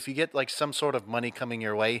 If you get some sort of money coming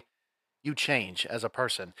your way, you change as a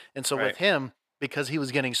person. And so with him, because he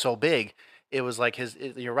was getting so big, it was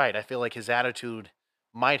you're right. I feel like his attitude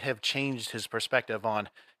might have changed his perspective on,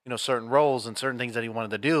 certain roles and certain things that he wanted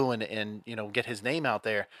to do and get his name out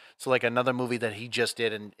there. So another movie that he just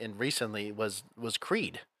did and recently was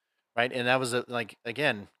Creed, right? And that was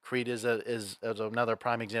again, Creed is another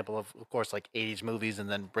prime example of course, 80s movies, and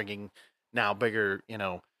then bringing now bigger,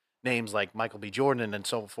 names like Michael B. Jordan and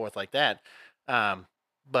so forth like that.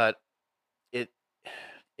 But it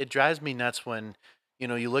it drives me nuts when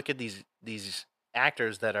you look at these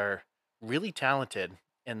actors that are really talented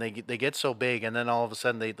and they get so big, and then all of a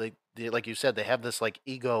sudden they like you said, they have this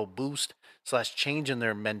ego boost / change in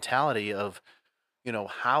their mentality of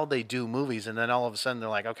how they do movies, and then all of a sudden they're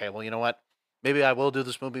like, okay, well, you know what, maybe I will do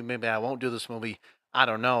this movie, maybe I won't do this movie, I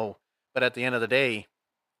don't know. But at the end of the day,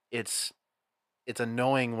 it's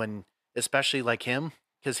annoying when, especially like him,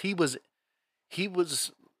 because he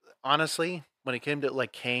was honestly, when it came to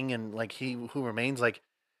King and He Who Remains,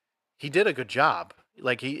 he did a good job.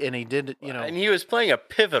 He did, and he was playing a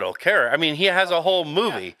pivotal character. I mean, he has a whole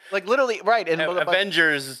movie, literally, right? And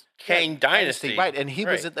Avengers Kang Dynasty, right? And he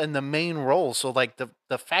was in the main role. So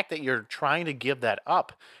the fact that you're trying to give that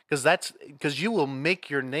up, because you will make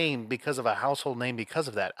your name because of a household name because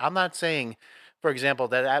of that. I'm not saying, for example,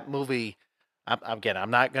 that movie.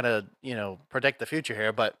 I'm not gonna predict the future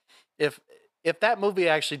here, but if that movie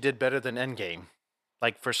actually did better than Endgame,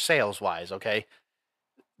 for sales wise, okay,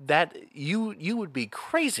 that you would be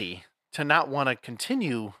crazy to not want to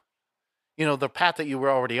continue, the path that you were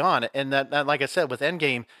already on. And that, like I said, with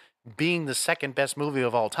Endgame being the second best movie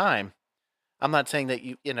of all time, I'm not saying that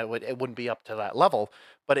it wouldn't be up to that level,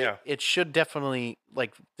 but it should definitely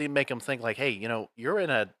make them think hey, you're in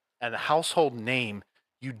a household name.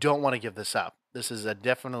 You don't want to give this up. This is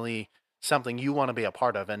definitely something you want to be a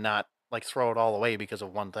part of, and not throw it all away because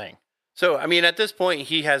of one thing. So, I mean, at this point,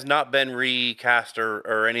 he has not been recast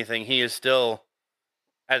or anything. He is still,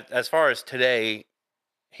 as far as today,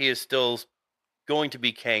 he is still going to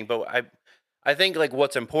be Kang. But I think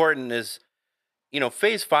what's important is,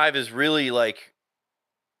 Phase 5 is really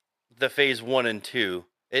the Phase 1 and 2.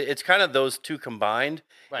 It's kind of those two combined.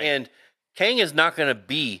 Right. And Kang is not going to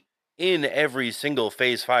be in every single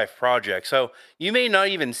Phase 5 project. So you may not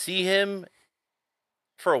even see him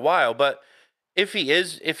for a while, but if he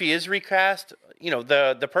is recast,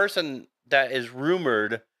 the person that is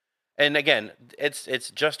rumored, and again, it's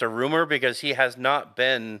just a rumor because he has not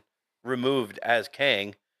been removed as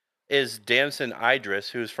Kang, is Damson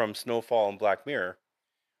Idris, who's from Snowfall and Black Mirror.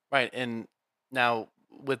 Right. And now,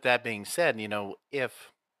 with that being said,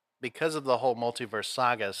 if because of the whole multiverse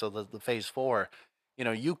saga, so the Phase 4,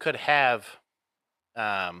 you could have,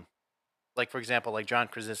 for example, John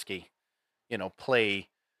Krasinski, play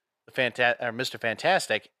Mr.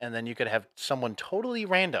 Fantastic, and then you could have someone totally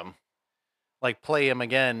random, play him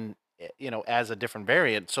again, as a different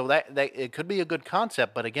variant. So that it could be a good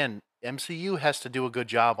concept, but again, MCU has to do a good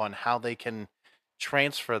job on how they can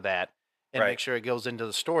transfer that and make sure it goes into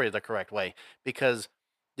the story the correct way. Because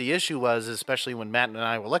the issue was, especially when Matt and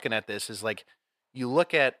I were looking at this, is you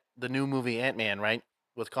look at the new movie Ant-Man, right,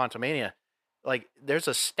 with Quantumania, there's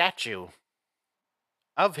a statue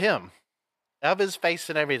of him, of his face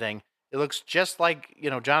and everything. It looks just like,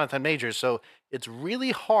 Jonathan Majors. So it's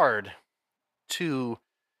really hard to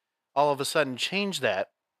all of a sudden change that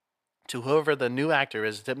to whoever the new actor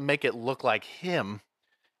is to make it look like him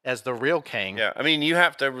as the real Kang. Yeah, I mean, you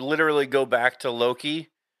have to literally go back to Loki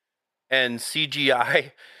and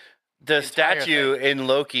CGI the statue in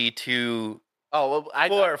Loki to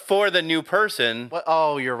for the new person.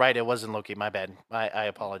 Oh, you're right. It wasn't Loki. My bad. I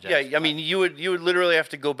apologize. Yeah, I mean, you would literally have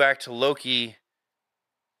to go back to Loki,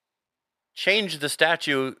 change the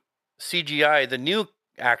statue, CGI the new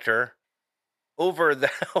actor over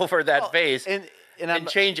that face, and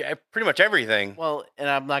change pretty much everything. Well, and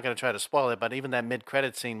I'm not going to try to spoil it, but even that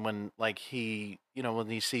mid-credit scene when when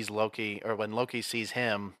he sees Loki, or when Loki sees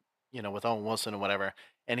him, with Owen Wilson or whatever,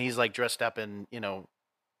 and he's like dressed up in, I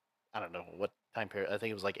don't know what time period. I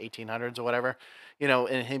think it was like 1800s or whatever,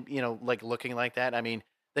 and him, like looking like that. I mean,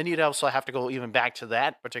 then you'd also have to go even back to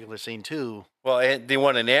that particular scene too. Well, the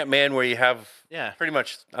one in Ant-Man where you have pretty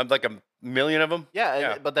much like a million of them.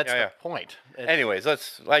 Yeah, but that's the point. Anyways,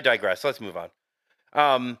 I digress. Let's move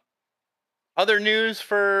on. Other news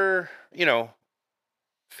for,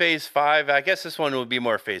 Phase 5. I guess this one would be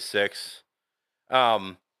more Phase 6.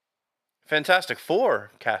 Fantastic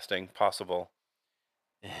Four casting possible.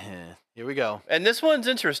 Here we go. And this one's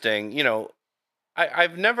interesting.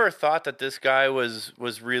 I've never thought that this guy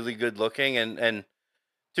was really good looking, and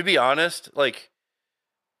to be honest, like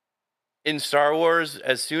in Star Wars,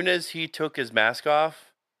 as soon as he took his mask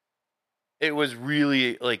off, it was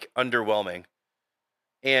really like underwhelming.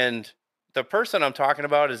 And the person I'm talking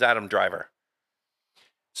about is Adam Driver.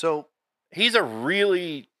 So he's a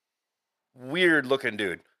really weird looking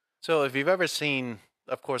dude. So if you've ever seen,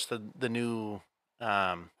 of course, the new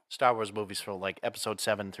Star Wars movies for like episode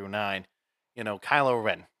 7 through 9, Kylo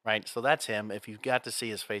Ren, right? So that's him. If you got to see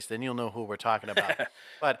his face, then you'll know who we're talking about.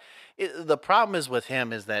 But the problem is with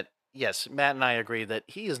him is that, yes, Matt and I agree that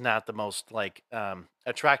he is not the most like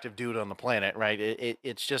attractive dude on the planet, right?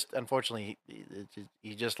 It's just, unfortunately,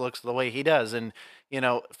 he just looks the way he does. And,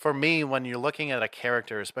 for me, when you're looking at a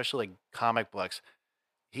character, especially like comic books,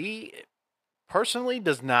 he personally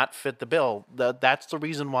does not fit the bill. That's the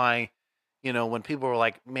reason why, when people were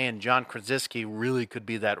like, man, John Krasinski really could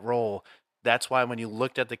be that role. That's why when you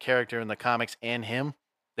looked at the character in the comics and him,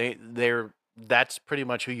 that's pretty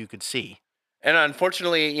much who you could see. And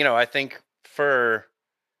unfortunately, I think for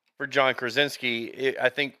John Krasinski, I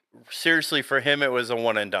think seriously for him, it was a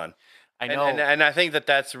one and done. I know. And I think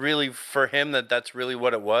that's really for him, that's really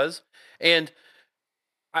what it was. And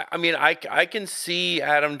I mean, I can see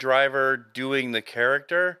Adam Driver doing the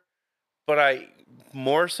character, but I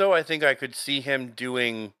think I could see him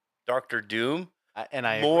doing Doctor Doom,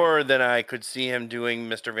 more than I could see him doing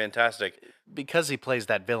Mr. Fantastic, because he plays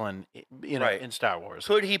that villain, right, in Star Wars.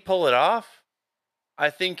 Could he pull it off? I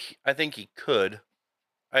think he could.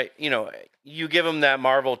 You give him that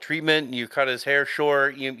Marvel treatment, you cut his hair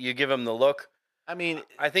short, you give him the look. I mean,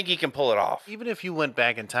 I think he can pull it off. Even if you went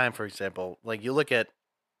back in time, for example, like you look at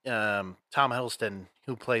Tom Hiddleston,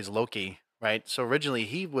 who plays Loki, right? So originally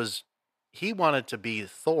he wanted to be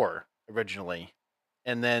Thor originally,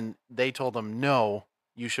 and then they told him, no,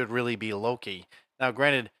 you should really be Loki. Now,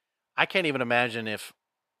 granted, I can't even imagine if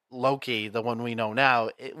Loki, the one we know now,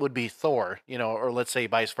 it would be Thor, or let's say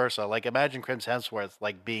vice versa. Like imagine Chris Hemsworth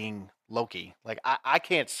like being Loki. Like I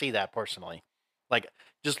can't see that personally. Like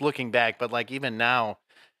just looking back, but like even now,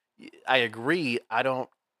 I agree.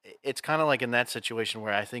 It's kind of like in that situation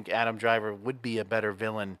where I think Adam Driver would be a better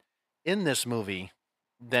villain in this movie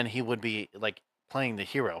than he would be like playing the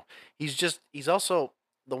hero. He's also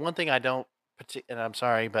the one thing I don't, and I'm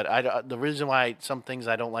sorry, but the reason why some things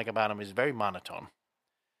I don't like about him is very monotone.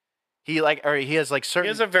 He has like certain. He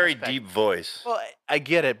has a very deep voice. Well, I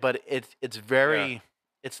get it, but it's very,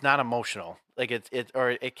 it's not emotional. Like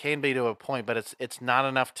it can be to a point, but it's not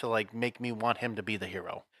enough to like make me want him to be the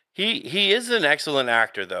hero. He is an excellent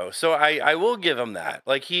actor though, so I will give him that.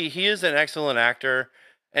 Like he is an excellent actor,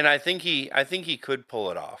 and I think he could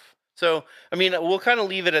pull it off. So I mean, we'll kind of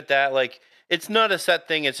leave it at that. Like it's not a set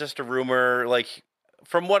thing; it's just a rumor. Like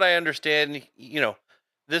from what I understand,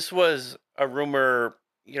 this was a rumor,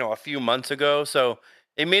 a few months ago, so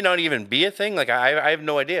it may not even be a thing. Like I have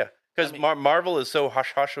no idea. Because Marvel is so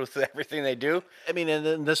hush-hush with everything they do. I mean, and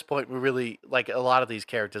at this point, we really, like a lot of these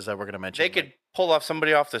characters that we're going to mention. They could pull off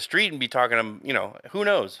somebody off the street and be talking to them, who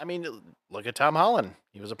knows? I mean, look at Tom Holland.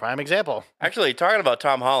 He was a prime example. Actually, talking about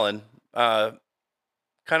Tom Holland, kind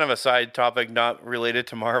of a side topic not related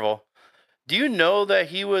to Marvel. Do you know that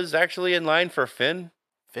he was actually in line for Finn?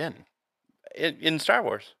 Finn? In Star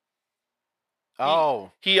Wars.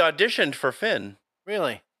 Oh. He auditioned for Finn.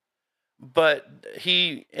 Really? But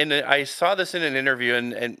I saw this in an interview,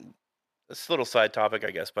 and it's a little side topic,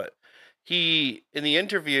 I guess, but in the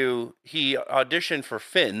interview, he auditioned for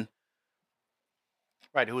Finn.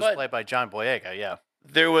 Right, who was played by John Boyega, yeah.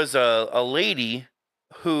 There was a lady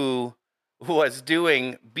who was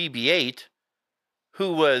doing BB-8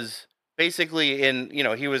 who was basically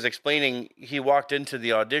he was explaining, he walked into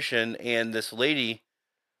the audition and this lady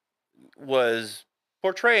was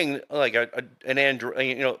portraying like an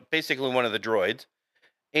android, basically one of the droids.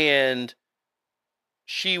 And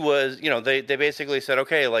she was, they basically said,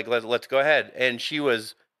 okay, like let's go ahead. And she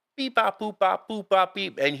was beep bop boop bop boop bop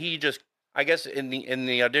beep. And he just, I guess in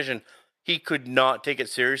the audition, he could not take it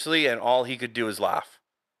seriously, and all he could do is laugh.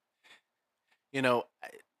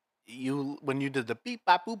 When you did the beep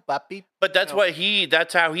bop boop bop beep. But that's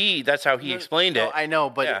how he explained it. I know,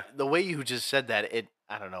 but the way you just said that,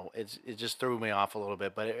 I don't know, it just threw me off a little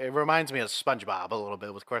bit. But it reminds me of SpongeBob a little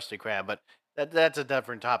bit with Krusty Krab. But that's a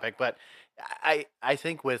different topic. But I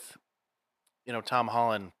think with Tom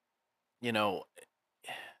Holland,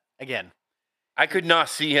 again, I could not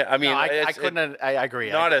see it. I mean, no, I couldn't. I agree.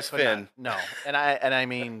 Not as Finn. No, and I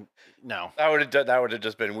mean, no. That would have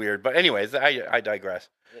just been weird. But anyways, I digress.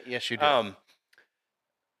 Yes, you do.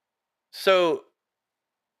 So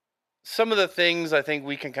some of the things I think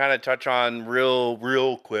we can kind of touch on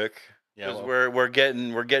real quick. Yeah, we're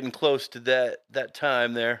getting close to that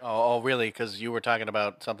time there. Oh, really? Because you were talking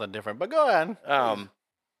about something different. But go ahead.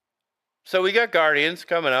 So we got Guardians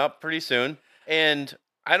coming up pretty soon, and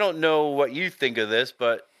I don't know what you think of this,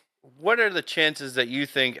 but what are the chances that you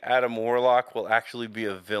think Adam Warlock will actually be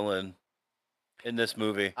a villain in this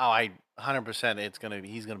movie? Oh, 100%.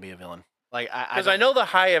 He's gonna be a villain. Like because I know the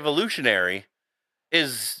High Evolutionary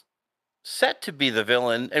is set to be the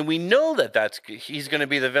villain, and we know he's going to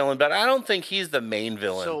be the villain, but I don't think he's the main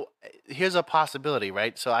villain. So here's a possibility,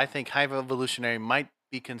 right? So I think High Evolutionary might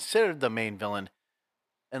be considered the main villain,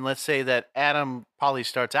 and let's say that Adam probably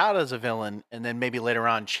starts out as a villain, and then maybe later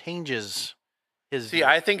on changes his. See,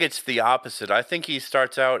 I think it's the opposite. I think he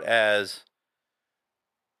starts out as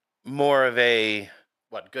more of a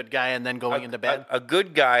good guy, and then going into bad. A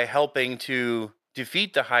good guy helping to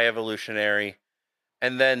defeat the High Evolutionary.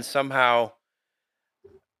 And then somehow,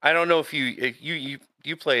 I don't know if you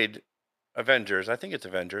played Avengers. I think it's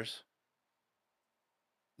Avengers.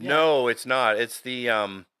 Yeah. No, it's not. It's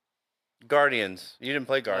the Guardians. You didn't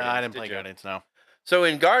play Guardians. No, I didn't play Guardians, no. So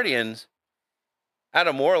in Guardians,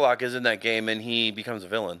 Adam Warlock is in that game, and he becomes a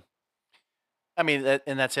villain. I mean,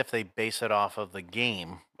 and that's if they base it off of the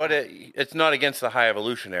game. But it's not against the High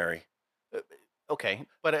Evolutionary. Okay,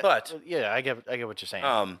 but yeah, I get what you're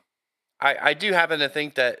saying. I do happen to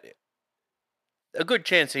think that a good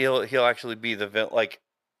chance he'll actually be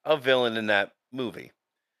a villain in that movie.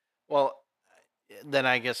 Well, then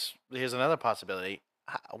I guess here's another possibility.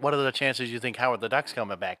 What are the chances you think Howard the Duck's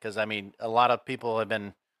coming back? Because I mean, a lot of people have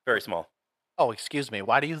been very small. Oh, excuse me.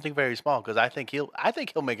 Why do you think very small? Because I think he'll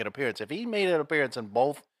make an appearance. If he made an appearance in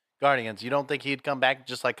both Guardians, you don't think he'd come back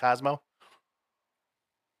just like Cosmo?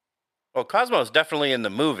 Well, Cosmo's definitely in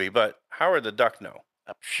the movie, but Howard the Duck, no.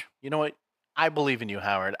 You know what? I believe in you,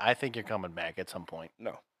 Howard. I think you're coming back at some point.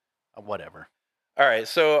 No. Whatever. All right.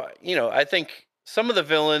 So, I think some of the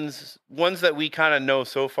villains, ones that we kind of know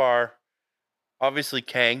so far, obviously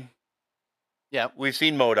Kang. Yeah. We've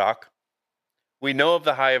seen MODOK. We know of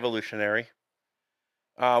the High Evolutionary.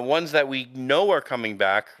 Ones that we know are coming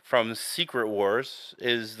back from Secret Wars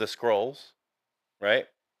is the Skrulls, right?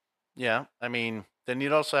 Yeah. I mean, then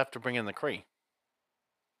you'd also have to bring in the Kree.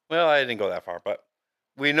 Well, I didn't go that far, but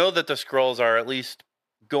we know that the Skrulls are at least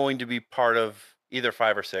going to be part of either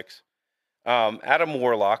 5 or 6. Adam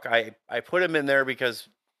Warlock, I put him in there because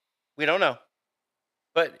we don't know.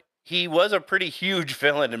 But he was a pretty huge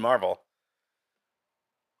villain in Marvel.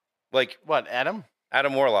 Like what, Adam?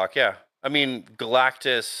 Adam Warlock, yeah. I mean,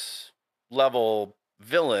 Galactus level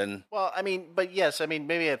villain. Well, I mean, but yes, I mean,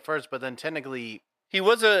 maybe at first, but then technically he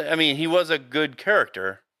was a good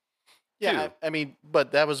character. Yeah, I mean,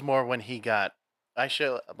 but that was more when he got. Let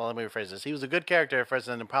me rephrase this. He was a good character at first,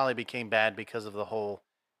 and then probably became bad because of the whole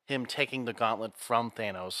him taking the gauntlet from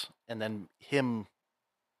Thanos, and then him,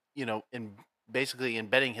 in basically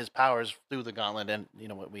embedding his powers through the gauntlet, and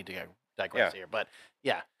we digress here, but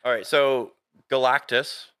yeah. All right, so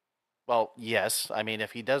Galactus. Well, yes. I mean,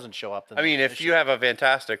 if he doesn't show up, then if you have a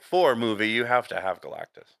Fantastic Four movie, you have to have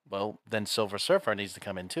Galactus. Well, then Silver Surfer needs to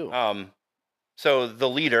come in too. So the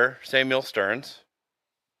leader, Samuel Stearns,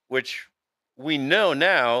 which we know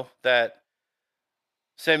now that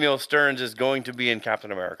Samuel Stearns is going to be in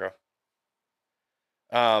Captain America.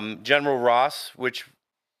 General Ross, which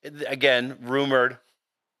again, rumored,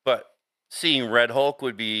 but seeing Red Hulk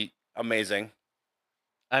would be amazing.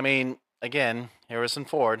 I mean, again, Harrison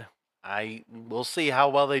Ford. We'll see how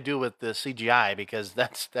well they do with the CGI because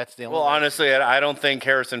that's the only. Well, honestly, I don't think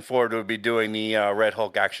Harrison Ford would be doing the Red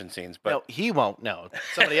Hulk action scenes, but no, he won't. No,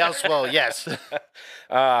 somebody else will. Yes.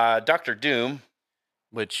 Doctor Doom,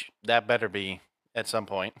 which that better be at some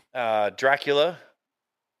point. Dracula,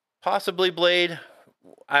 possibly Blade.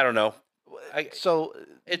 I don't know. So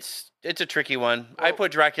it's a tricky one. Well, I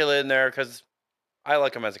put Dracula in there because I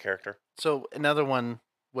like him as a character. So another one,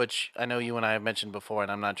 which I know you and I have mentioned before,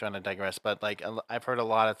 and I'm not trying to digress, but like I've heard a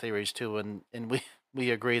lot of theories too, and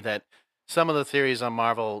we agree that some of the theories on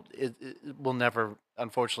Marvel it will never,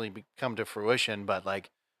 unfortunately, come to fruition. But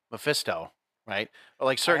like Mephisto, right? Or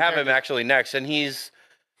like certain. I have him actually next, and he's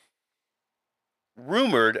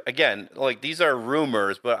rumored again. Like these are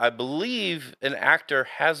rumors, but I believe an actor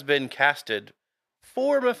has been casted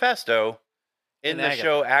for Mephisto in the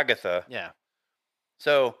show Agatha. Yeah.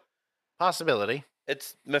 So possibility.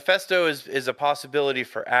 It's Mephisto is a possibility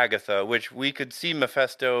for Agatha, which we could see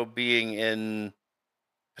Mephisto being in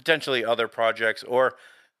potentially other projects, or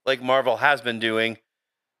like Marvel has been doing.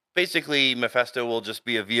 Basically, Mephisto will just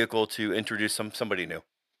be a vehicle to introduce somebody new.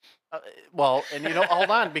 Well, and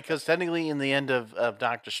hold on, because technically, in the end of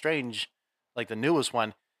Doctor Strange, like the newest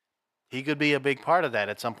one, he could be a big part of that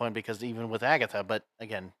at some point, because even with Agatha, but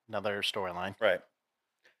again, another storyline. Right.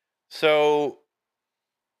 So,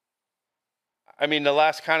 I mean, the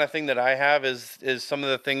last kind of thing that I have is some of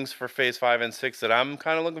the things for Phase 5 and 6 that I'm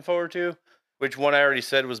kind of looking forward to, which one I already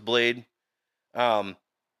said was Blade.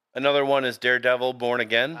 Another one is Daredevil Born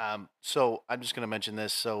Again. So I'm just going to mention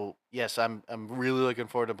this. So yes, I'm really looking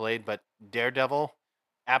forward to Blade, but Daredevil,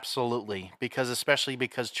 absolutely, especially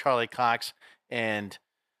because Charlie Cox and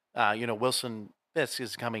Wilson Fisk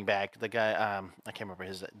is coming back. The guy, I can't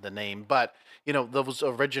remember the name, but those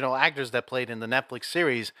original actors that played in the Netflix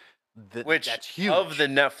series, that's huge. Of the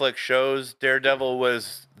Netflix shows, Daredevil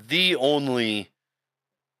was the only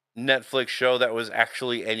Netflix show that was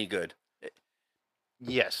actually any good.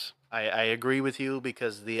 Yes, I agree with you,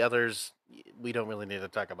 because the others we don't really need to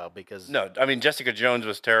talk about, because no, I mean Jessica Jones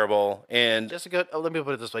was terrible, and Jessica. Oh, let me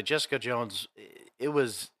put it this way: Jessica Jones. It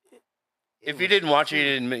was. If you didn't watch it,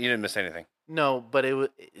 you didn't miss anything. No, but it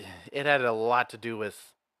had a lot to do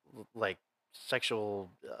with like sexual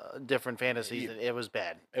different fantasies. It was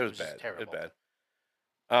bad. It was bad. Terrible. It was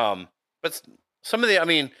bad. But some of the, I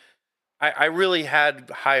mean, I really had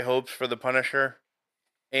high hopes for the Punisher,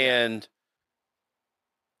 and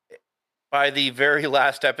by the very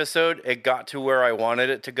last episode, it got to where I wanted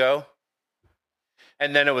it to go,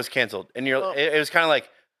 and then it was canceled. And it was kind of like,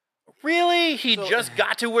 really? He just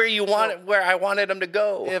got to where where I wanted him to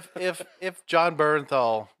go. If John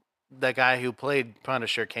Bernthal, the guy who played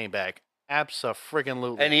Punisher, came back,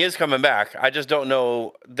 abso-friggin-lutely. And he is coming back. I just don't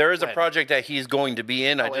know. There is a project that he's going to be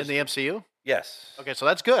in. In the MCU? Yes. Okay, so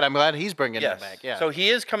that's good. I'm glad he's bringing him back. Yeah. So he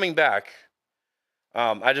is coming back.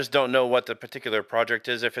 I just don't know what the particular project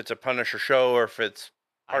is, if it's a Punisher show or if it's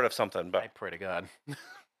part of something. But I pray to God.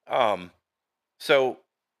 So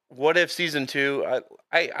What If season 2?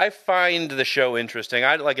 I find the show interesting.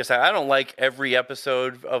 Like I said, I don't like every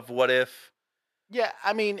episode of What If. Yeah,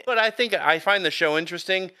 I mean, but I find the show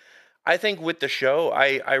interesting. I think with the show,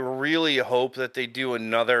 I really hope that they do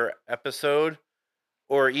another episode,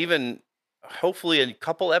 or even hopefully a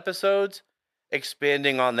couple episodes,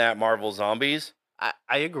 expanding on that Marvel Zombies.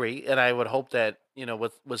 I agree, and I would hope that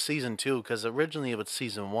with season 2, because originally it was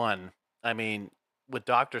season 1. I mean, with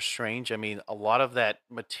Doctor Strange, I mean, a lot of that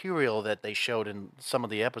material that they showed in some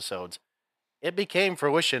of the episodes, it became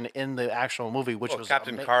fruition in the actual movie, which was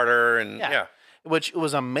Captain Carter, and which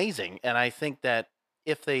was amazing. And I think that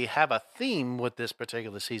if they have a theme with this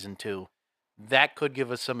particular season 2, that could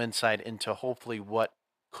give us some insight into hopefully what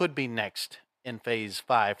could be next in Phase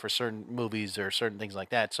 5 for certain movies or certain things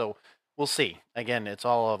like that. So we'll see. Again, it's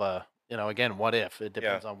all of a, again, what if? It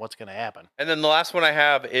depends on what's going to happen. And then the last one I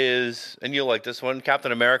have is, and you'll like this one,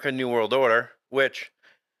 Captain America: New World Order, which...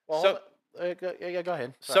 Well, go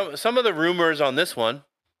ahead. Some of the rumors on this one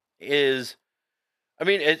is, I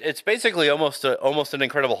mean, it's basically almost an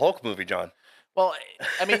Incredible Hulk movie, John. Well,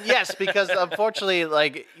 I mean, yes, because unfortunately,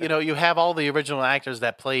 like, you have all the original actors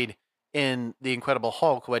that played in the Incredible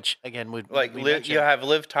Hulk, which again you have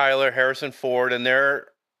Liv Tyler, Harrison Ford, and they're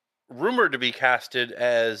rumored to be casted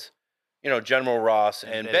as General Ross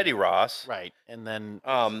and Betty Ross, right? And then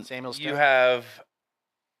Samuel Stearns. You have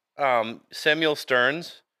Samuel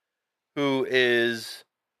Stearns, who is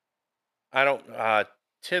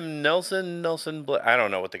Tim Nelson, I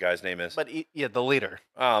don't know what the guy's name is, but the leader.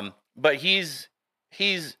 But he's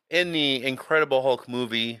he's in the Incredible Hulk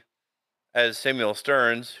movie as Samuel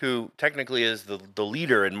Stearns, who technically is the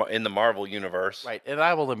leader in the Marvel universe. Right, and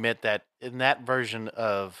I will admit that in that version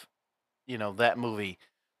of that movie,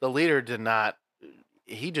 the leader did not.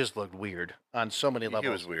 He just looked weird on so many He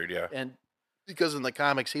levels, was weird, yeah. and because in the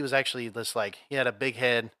comics he was actually this like he had a big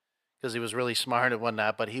head because he was really smart and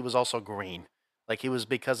whatnot, but he was also green. Like he was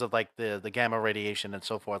because of like the gamma radiation and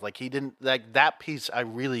so forth. Like he didn't like that piece. I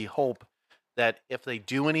really hope that if they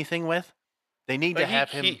do anything with, they need But to have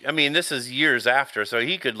him. I mean, this is years after, so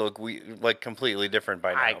he could look like completely different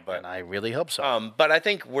by now. And I really hope so. But I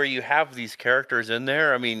think where you have these characters in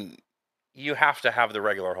there, I mean, you have to have the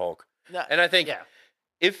regular Hulk. No, And I think yeah.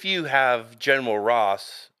 if you have General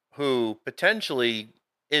Ross, who potentially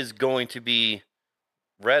is going to be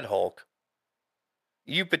Red Hulk,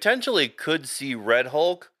 you potentially could see Red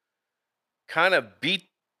Hulk kind of beat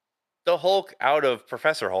the Hulk out of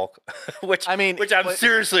Professor Hulk, which I'm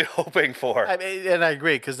seriously hoping for. I mean, and I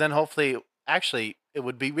agree because then hopefully, actually, it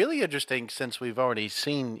would be really interesting since we've already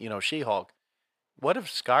seen, She-Hulk. What if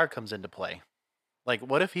Scar comes into play? Like,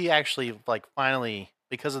 what if he actually, like, finally,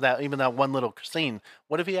 because of that, even that one little scene,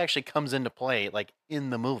 what if he actually comes into play, like, in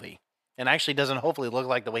the movie? And actually doesn't hopefully look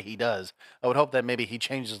like the way he does. I would hope that maybe he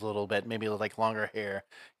changes a little bit, maybe with like longer hair,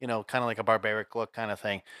 kind of like a barbaric look kind of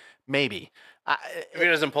thing. Maybe. If he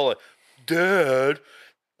doesn't pull it, Dad.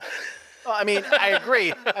 Well, I mean, I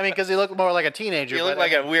agree. I mean, because he looked more like a teenager. He looked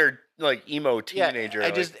like a weird, like emo teenager.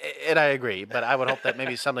 Yeah, and I agree, but I would hope that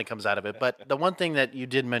maybe something comes out of it. But the one thing that you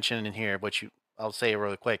did mention in here, which I'll say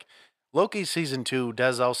really quick, Loki season 2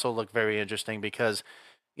 does also look very interesting because,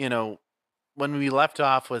 you know, when we left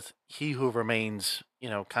off with He Who Remains,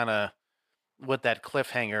 kind of with that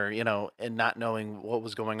cliffhanger, and not knowing what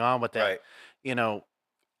was going on with that, right.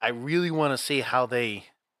 I really want to see how they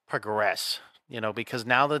progress, because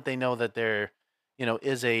now that they know that there,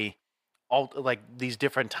 is a all like these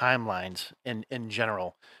different timelines in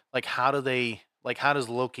general, like how does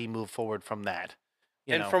Loki move forward from that?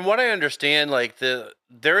 And from what I understand, like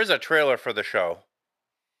there is a trailer for the show.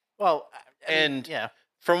 Well, and yeah,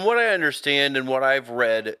 from what I understand and what I've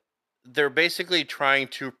read, they're basically trying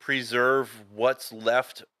to preserve what's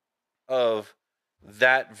left of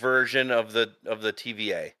that version of the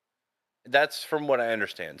TVA. That's from what I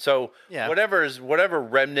understand. So yeah, whatever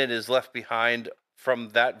remnant is left behind from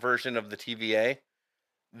that version of the TVA,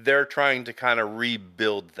 they're trying to kind of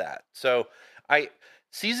rebuild that. So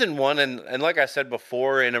season 1 and like I said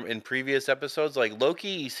before in previous episodes, like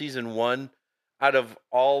Loki season 1, out of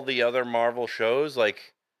all the other Marvel shows,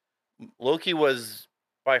 like Loki was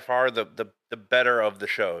by far the better of the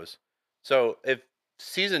shows. So if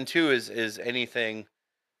season 2 is anything,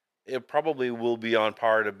 it probably will be on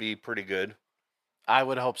par to be pretty good. I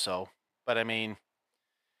would hope so, but I mean,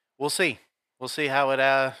 we'll see. We'll see how it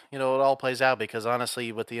it all plays out because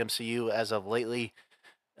honestly, with the MCU as of lately,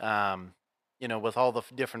 with all the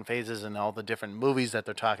different phases and all the different movies that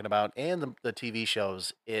they're talking about and the TV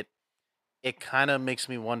shows, it kind of makes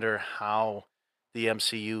me wonder how the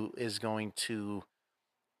MCU is going to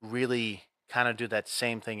really kind of do that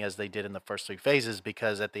same thing as they did in the first 3 phases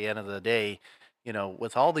because at the end of the day,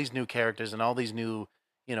 with all these new characters and all these new,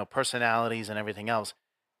 personalities and everything else,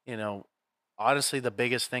 you know, honestly the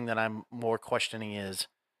biggest thing that I'm more questioning is,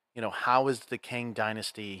 how is the Kang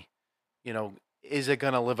dynasty, is it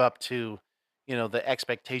going to live up to, the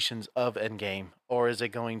expectations of Endgame or is it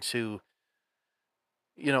going to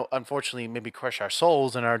unfortunately maybe crush our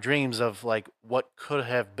souls and our dreams of like what could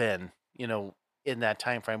have been, in that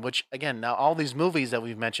time frame. Which again, now all these movies that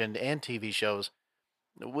we've mentioned and TV shows,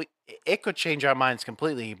 it could change our minds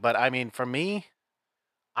completely. But I mean, for me,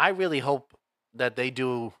 I really hope that they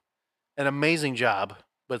do an amazing job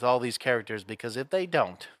with all these characters because if they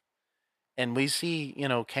don't, and we see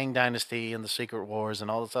Kang Dynasty and the Secret Wars and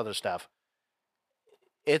all this other stuff,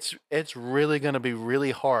 it's really going to be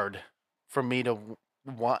really hard for me to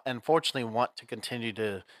unfortunately want to continue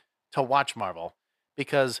to watch Marvel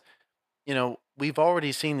because we've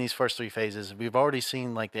already seen these first 3 phases. We've already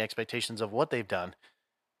seen like the expectations of what they've done,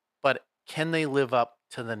 but can they live up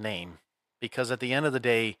to the name? Because at the end of the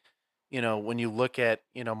day, when you look at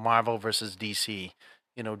Marvel versus DC,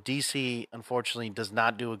 DC unfortunately does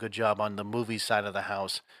not do a good job on the movie side of the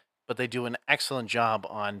house, but they do an excellent job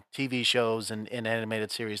on TV shows and animated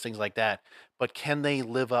series, things like that. But can they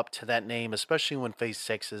live up to that name, especially when Phase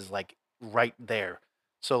 6 is like right there?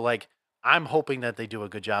 So like I'm hoping that they do a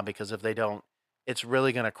good job because if they don't, it's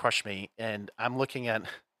really going to crush me. And I'm looking at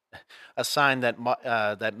a sign that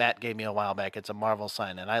that Matt gave me a while back. It's a Marvel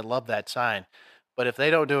sign, and I love that sign. But if they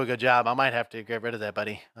don't do a good job, I might have to get rid of that,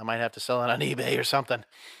 buddy. I might have to sell it on eBay or something.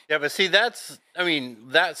 Yeah, but see, I mean,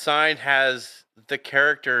 that sign has the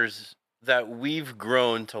characters that we've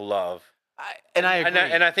grown to love. I agree.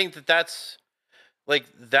 And I think that's like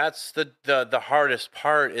that's the hardest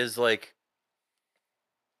part is like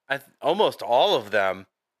almost all of them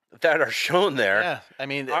that are shown there. Yeah, I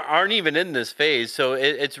mean, aren't even in this phase. So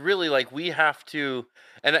it's really like we have to,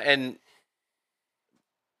 and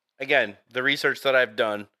again, the research that I've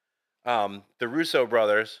done, the Russo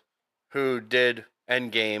brothers, who did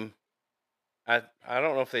Endgame. I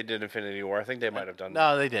don't know if they did Infinity War. I think they might have done.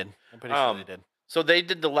 No, they did. I'm pretty sure they did. So they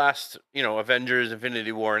did the last, Avengers,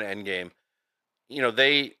 Infinity War, and Endgame.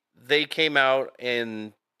 They came out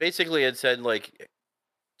and basically had said like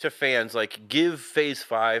to fans like give Phase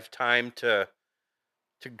 5 time to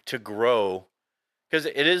grow, because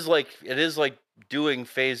it is like doing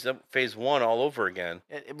phase 1 all over again.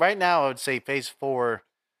 Right now, I would say Phase 4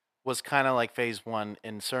 was kind of like Phase 1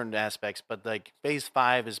 in certain aspects, but like Phase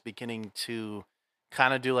 5 is beginning to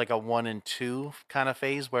kind of do like a 1 and 2 kind of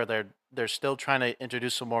phase where they're still trying to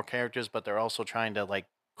introduce some more characters, but they're also trying to like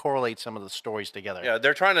correlate some of the stories together. Yeah,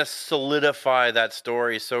 they're trying to solidify that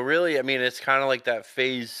story. So really, I mean, it's kind of like that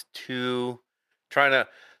Phase 2 trying to.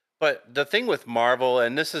 But the thing with Marvel,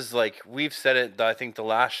 and this is like we've said it, I think the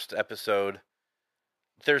last episode,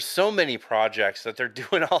 there's so many projects that they're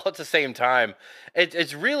doing all at the same time.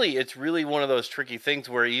 It's really one of those tricky things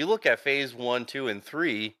where you look at Phase 1, 2, and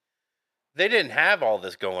 3, they didn't have all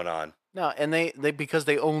this going on. No, and they because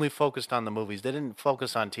they only focused on the movies. They didn't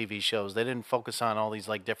focus on TV shows. They didn't focus on all these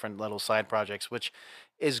like different little side projects, which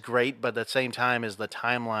is great, but at the same time as the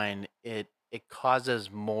timeline, it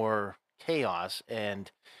causes more chaos,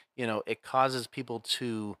 and it causes people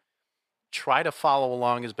to try to follow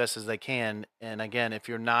along as best as they can. And again, if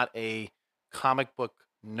you're not a comic book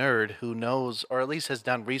nerd who knows or at least has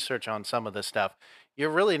done research on some of this stuff, you're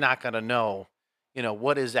really not going to know,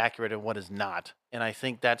 what is accurate and what is not. And I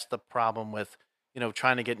think that's the problem with,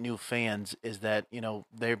 trying to get new fans is that,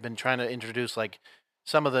 they've been trying to introduce like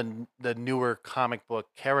some of the newer comic book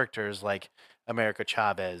characters like America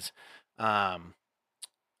Chavez,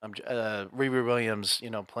 Riri Williams,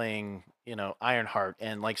 playing, Ironheart,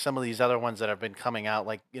 and like some of these other ones that have been coming out,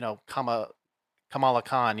 like Kamala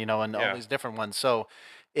Khan, and all these different ones. So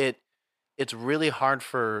it's really hard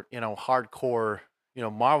for hardcore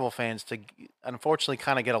Marvel fans to unfortunately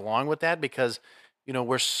kind of get along with that because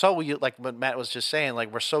we're so like what Matt was just saying,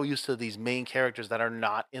 like we're so used to these main characters that are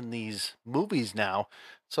not in these movies now.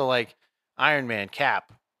 So like Iron Man,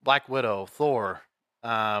 Cap, Black Widow, Thor.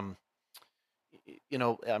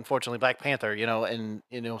 Unfortunately Black Panther, and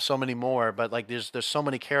so many more, but like there's so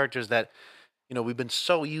many characters that we've been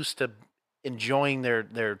so used to enjoying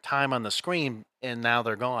their time on the screen, and now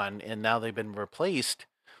they're gone, and now they've been replaced,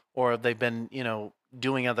 or they've been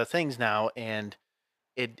doing other things now, and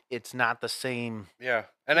it's not the same. Yeah,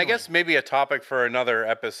 and I guess maybe a topic for another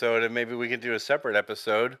episode, and maybe we could do a separate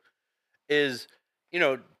episode, is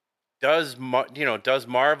does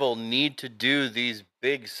Marvel need to do these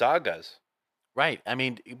big sagas? Right. I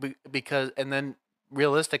mean, because, and then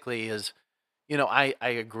realistically is, I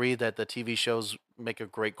agree that the TV shows make a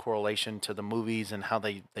great correlation to the movies and how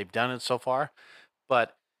they've done it so far,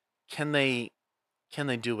 but can they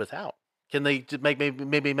do without? Can they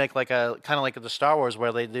maybe make like a kind of like the Star Wars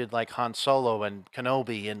where they did like Han Solo and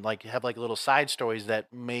Kenobi and like have like little side stories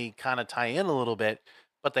that may kind of tie in a little bit,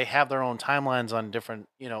 but they have their own timelines on different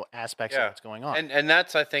aspects of what's going on. And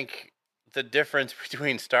that's, I think, the difference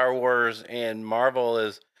between Star Wars and Marvel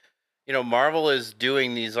is, Marvel is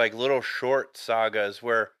doing these like little short sagas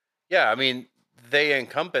where, yeah, I mean, they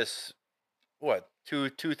encompass what,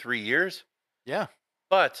 3 years? Yeah.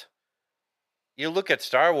 But you look at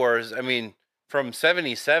Star Wars, I mean, from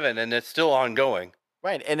 77 and it's still ongoing.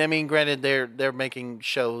 Right. And I mean, granted, they're making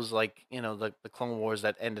shows like, the Clone Wars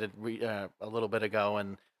that ended a little bit ago,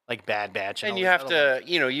 and like Bad Batch. And you have to,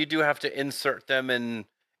 you do have to insert them in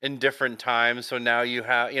different times. So now you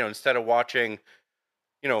have, instead of watching,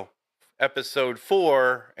 episode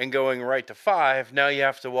 4 and going right to 5, now you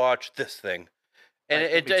have to watch this thing. And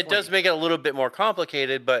right, it does make it a little bit more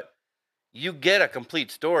complicated, but you get a complete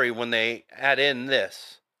story when they add in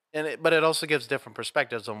this. But it also gives different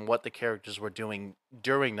perspectives on what the characters were doing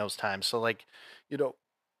during those times. So like,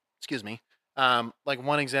 excuse me. Like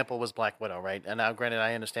one example was Black Widow, right? And now granted,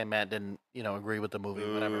 I understand Matt didn't, agree with the movie,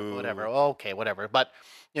 whatever. Okay, whatever. But,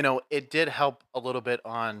 it did help a little bit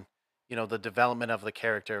on, the development of the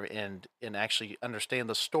character and actually understand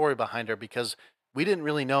the story behind her, because we didn't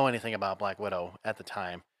really know anything about Black Widow at the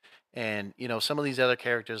time. And some of these other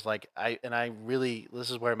characters, like this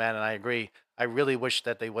is where Matt and I agree. I really wish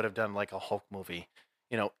that they would have done like a Hulk movie,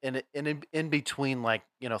 in between, like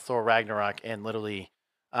Thor Ragnarok and literally,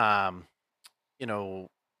 um, you know,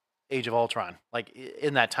 Age of Ultron, like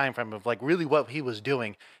in that time frame of like really what he was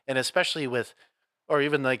doing, and especially with, or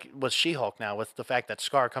even like with She-Hulk now, with the fact that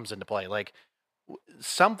Scar comes into play, like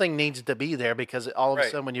something needs to be there because all of a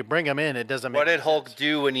sudden when you bring him in, it doesn't make What did Hulk sense.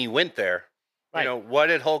 do when he went there? Right. What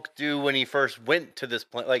did Hulk do when he first went to this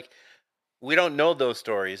planet? Like, we don't know those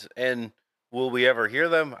stories, and will we ever hear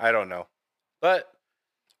them? I don't know. But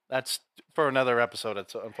that's for another episode.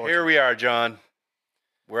 It's unfortunate. Here we are, John.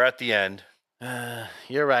 We're at the end.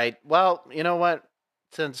 You're right. Well, you know what?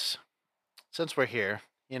 Since we're here,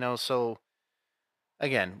 so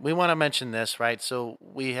again, we want to mention this, right? So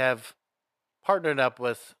we have partnered up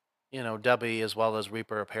with, Dubby as well as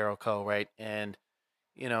Reaper Apparel Co., right? And,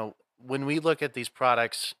 when we look at these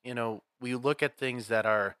products, we look at things that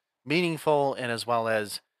are meaningful and as well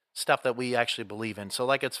as stuff that we actually believe in. So,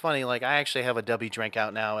 like, it's funny, like, I actually have a Dubby drink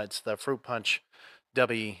out now. It's the Fruit Punch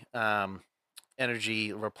Dubby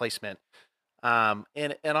energy replacement. And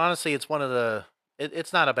honestly, it's one of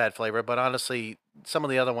it's not a bad flavor, but honestly, some of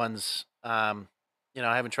the other ones, I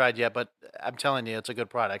haven't tried yet, but I'm telling you, it's a good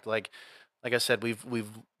product. Like I said,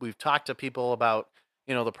 we've talked to people about,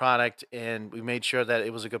 the product, and we made sure that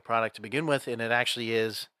it was a good product to begin with, and it actually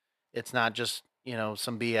is. It's not just,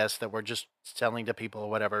 some BS that we're just selling to people or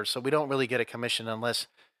whatever. So we don't really get a commission unless,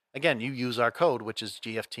 again, you use our code, which is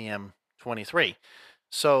GFTM23.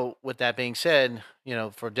 So with that being said,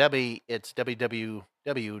 for Dubby, it's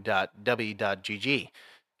www.dubby.gg.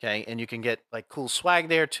 Okay. And you can get like cool swag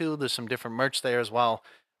there too. There's some different merch there as well.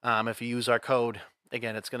 If you use our code,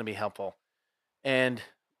 again, it's going to be helpful. And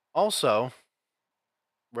also,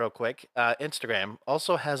 real quick, Instagram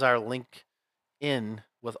also has our link in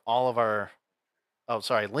with all of our,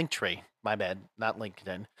 Linktree, my bad, not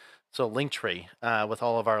LinkedIn. So Linktree with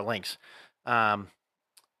all of our links.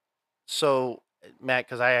 So Matt,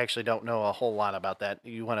 because I actually don't know a whole lot about that.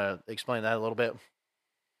 You want to explain that a little bit?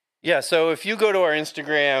 Yeah, so if you go to our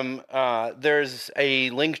Instagram, there's a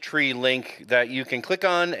Linktree link that you can click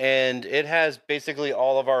on, and it has basically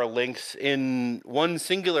all of our links in one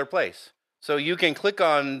singular place. So you can click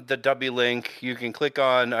on the Dubby link, you can click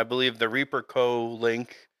on, I believe, the Reaper Co.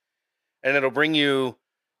 link, and it'll bring you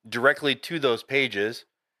directly to those pages.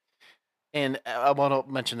 And I want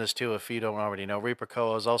to mention this too, if you don't already know, Reaper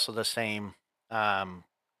Co. is also the same 10%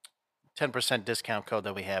 discount code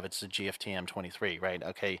that we have. It's the GFTM23, right?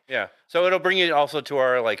 Okay. Yeah. So it'll bring you also to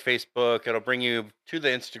our like Facebook. It'll bring you to the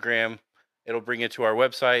Instagram. It'll bring you to our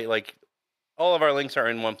website. Like, all of our links are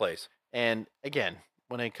in one place. And again,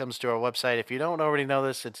 when it comes to our website, if you don't already know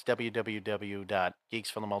this, it's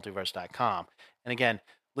www.geeksfromthemultiverse.com. And again,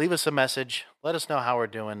 leave us a message. Let us know how we're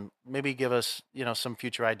doing. Maybe give us, some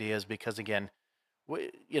future ideas, because again,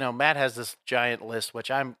 Matt has this giant list,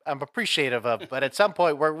 which I'm appreciative of, but at some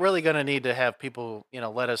point we're really going to need to have people,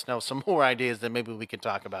 let us know some more ideas that maybe we can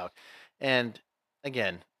talk about. And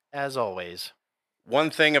again, as always, one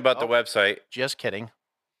thing about the website, just kidding.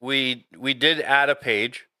 We did add a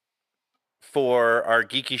page for our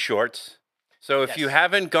geeky shorts. So if you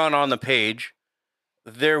haven't gone on the page,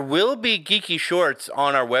 there will be geeky shorts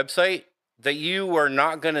on our website that you are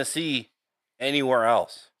not going to see anywhere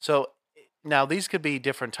else. So now these could be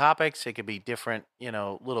different topics. It could be different,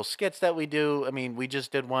 little skits that we do. I mean, we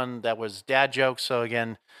just did one that was dad jokes. So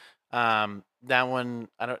again, that one,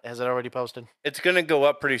 has it already posted? It's going to go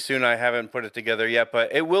up pretty soon. I haven't put it together yet,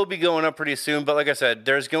 but it will be going up pretty soon. But like I said,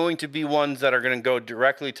 there's going to be ones that are going to go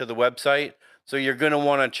directly to the website. So you're going to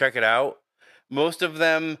want to check it out. Most of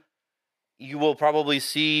them you will probably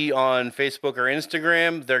see on Facebook or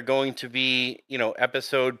Instagram. They're going to be,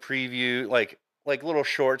 episode preview, like little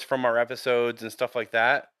shorts from our episodes and stuff like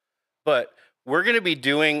that. But we're going to be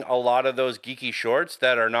doing a lot of those geeky shorts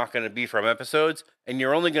that are not going to be from episodes, and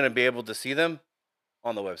you're only going to be able to see them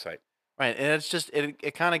on the website. Right. And it's just,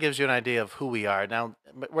 it kind of gives you an idea of who we are. Now,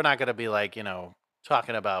 we're not going to be like,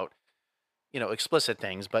 talking about, explicit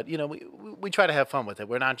things, but, we try to have fun with it.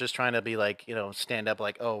 We're not just trying to be like, stand up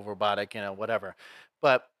like, oh, robotic, whatever.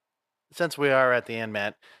 But since we are at the end,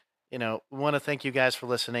 Matt, we want to thank you guys for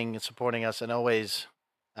listening and supporting us. And always,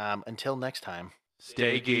 until next time,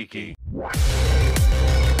 stay geeky.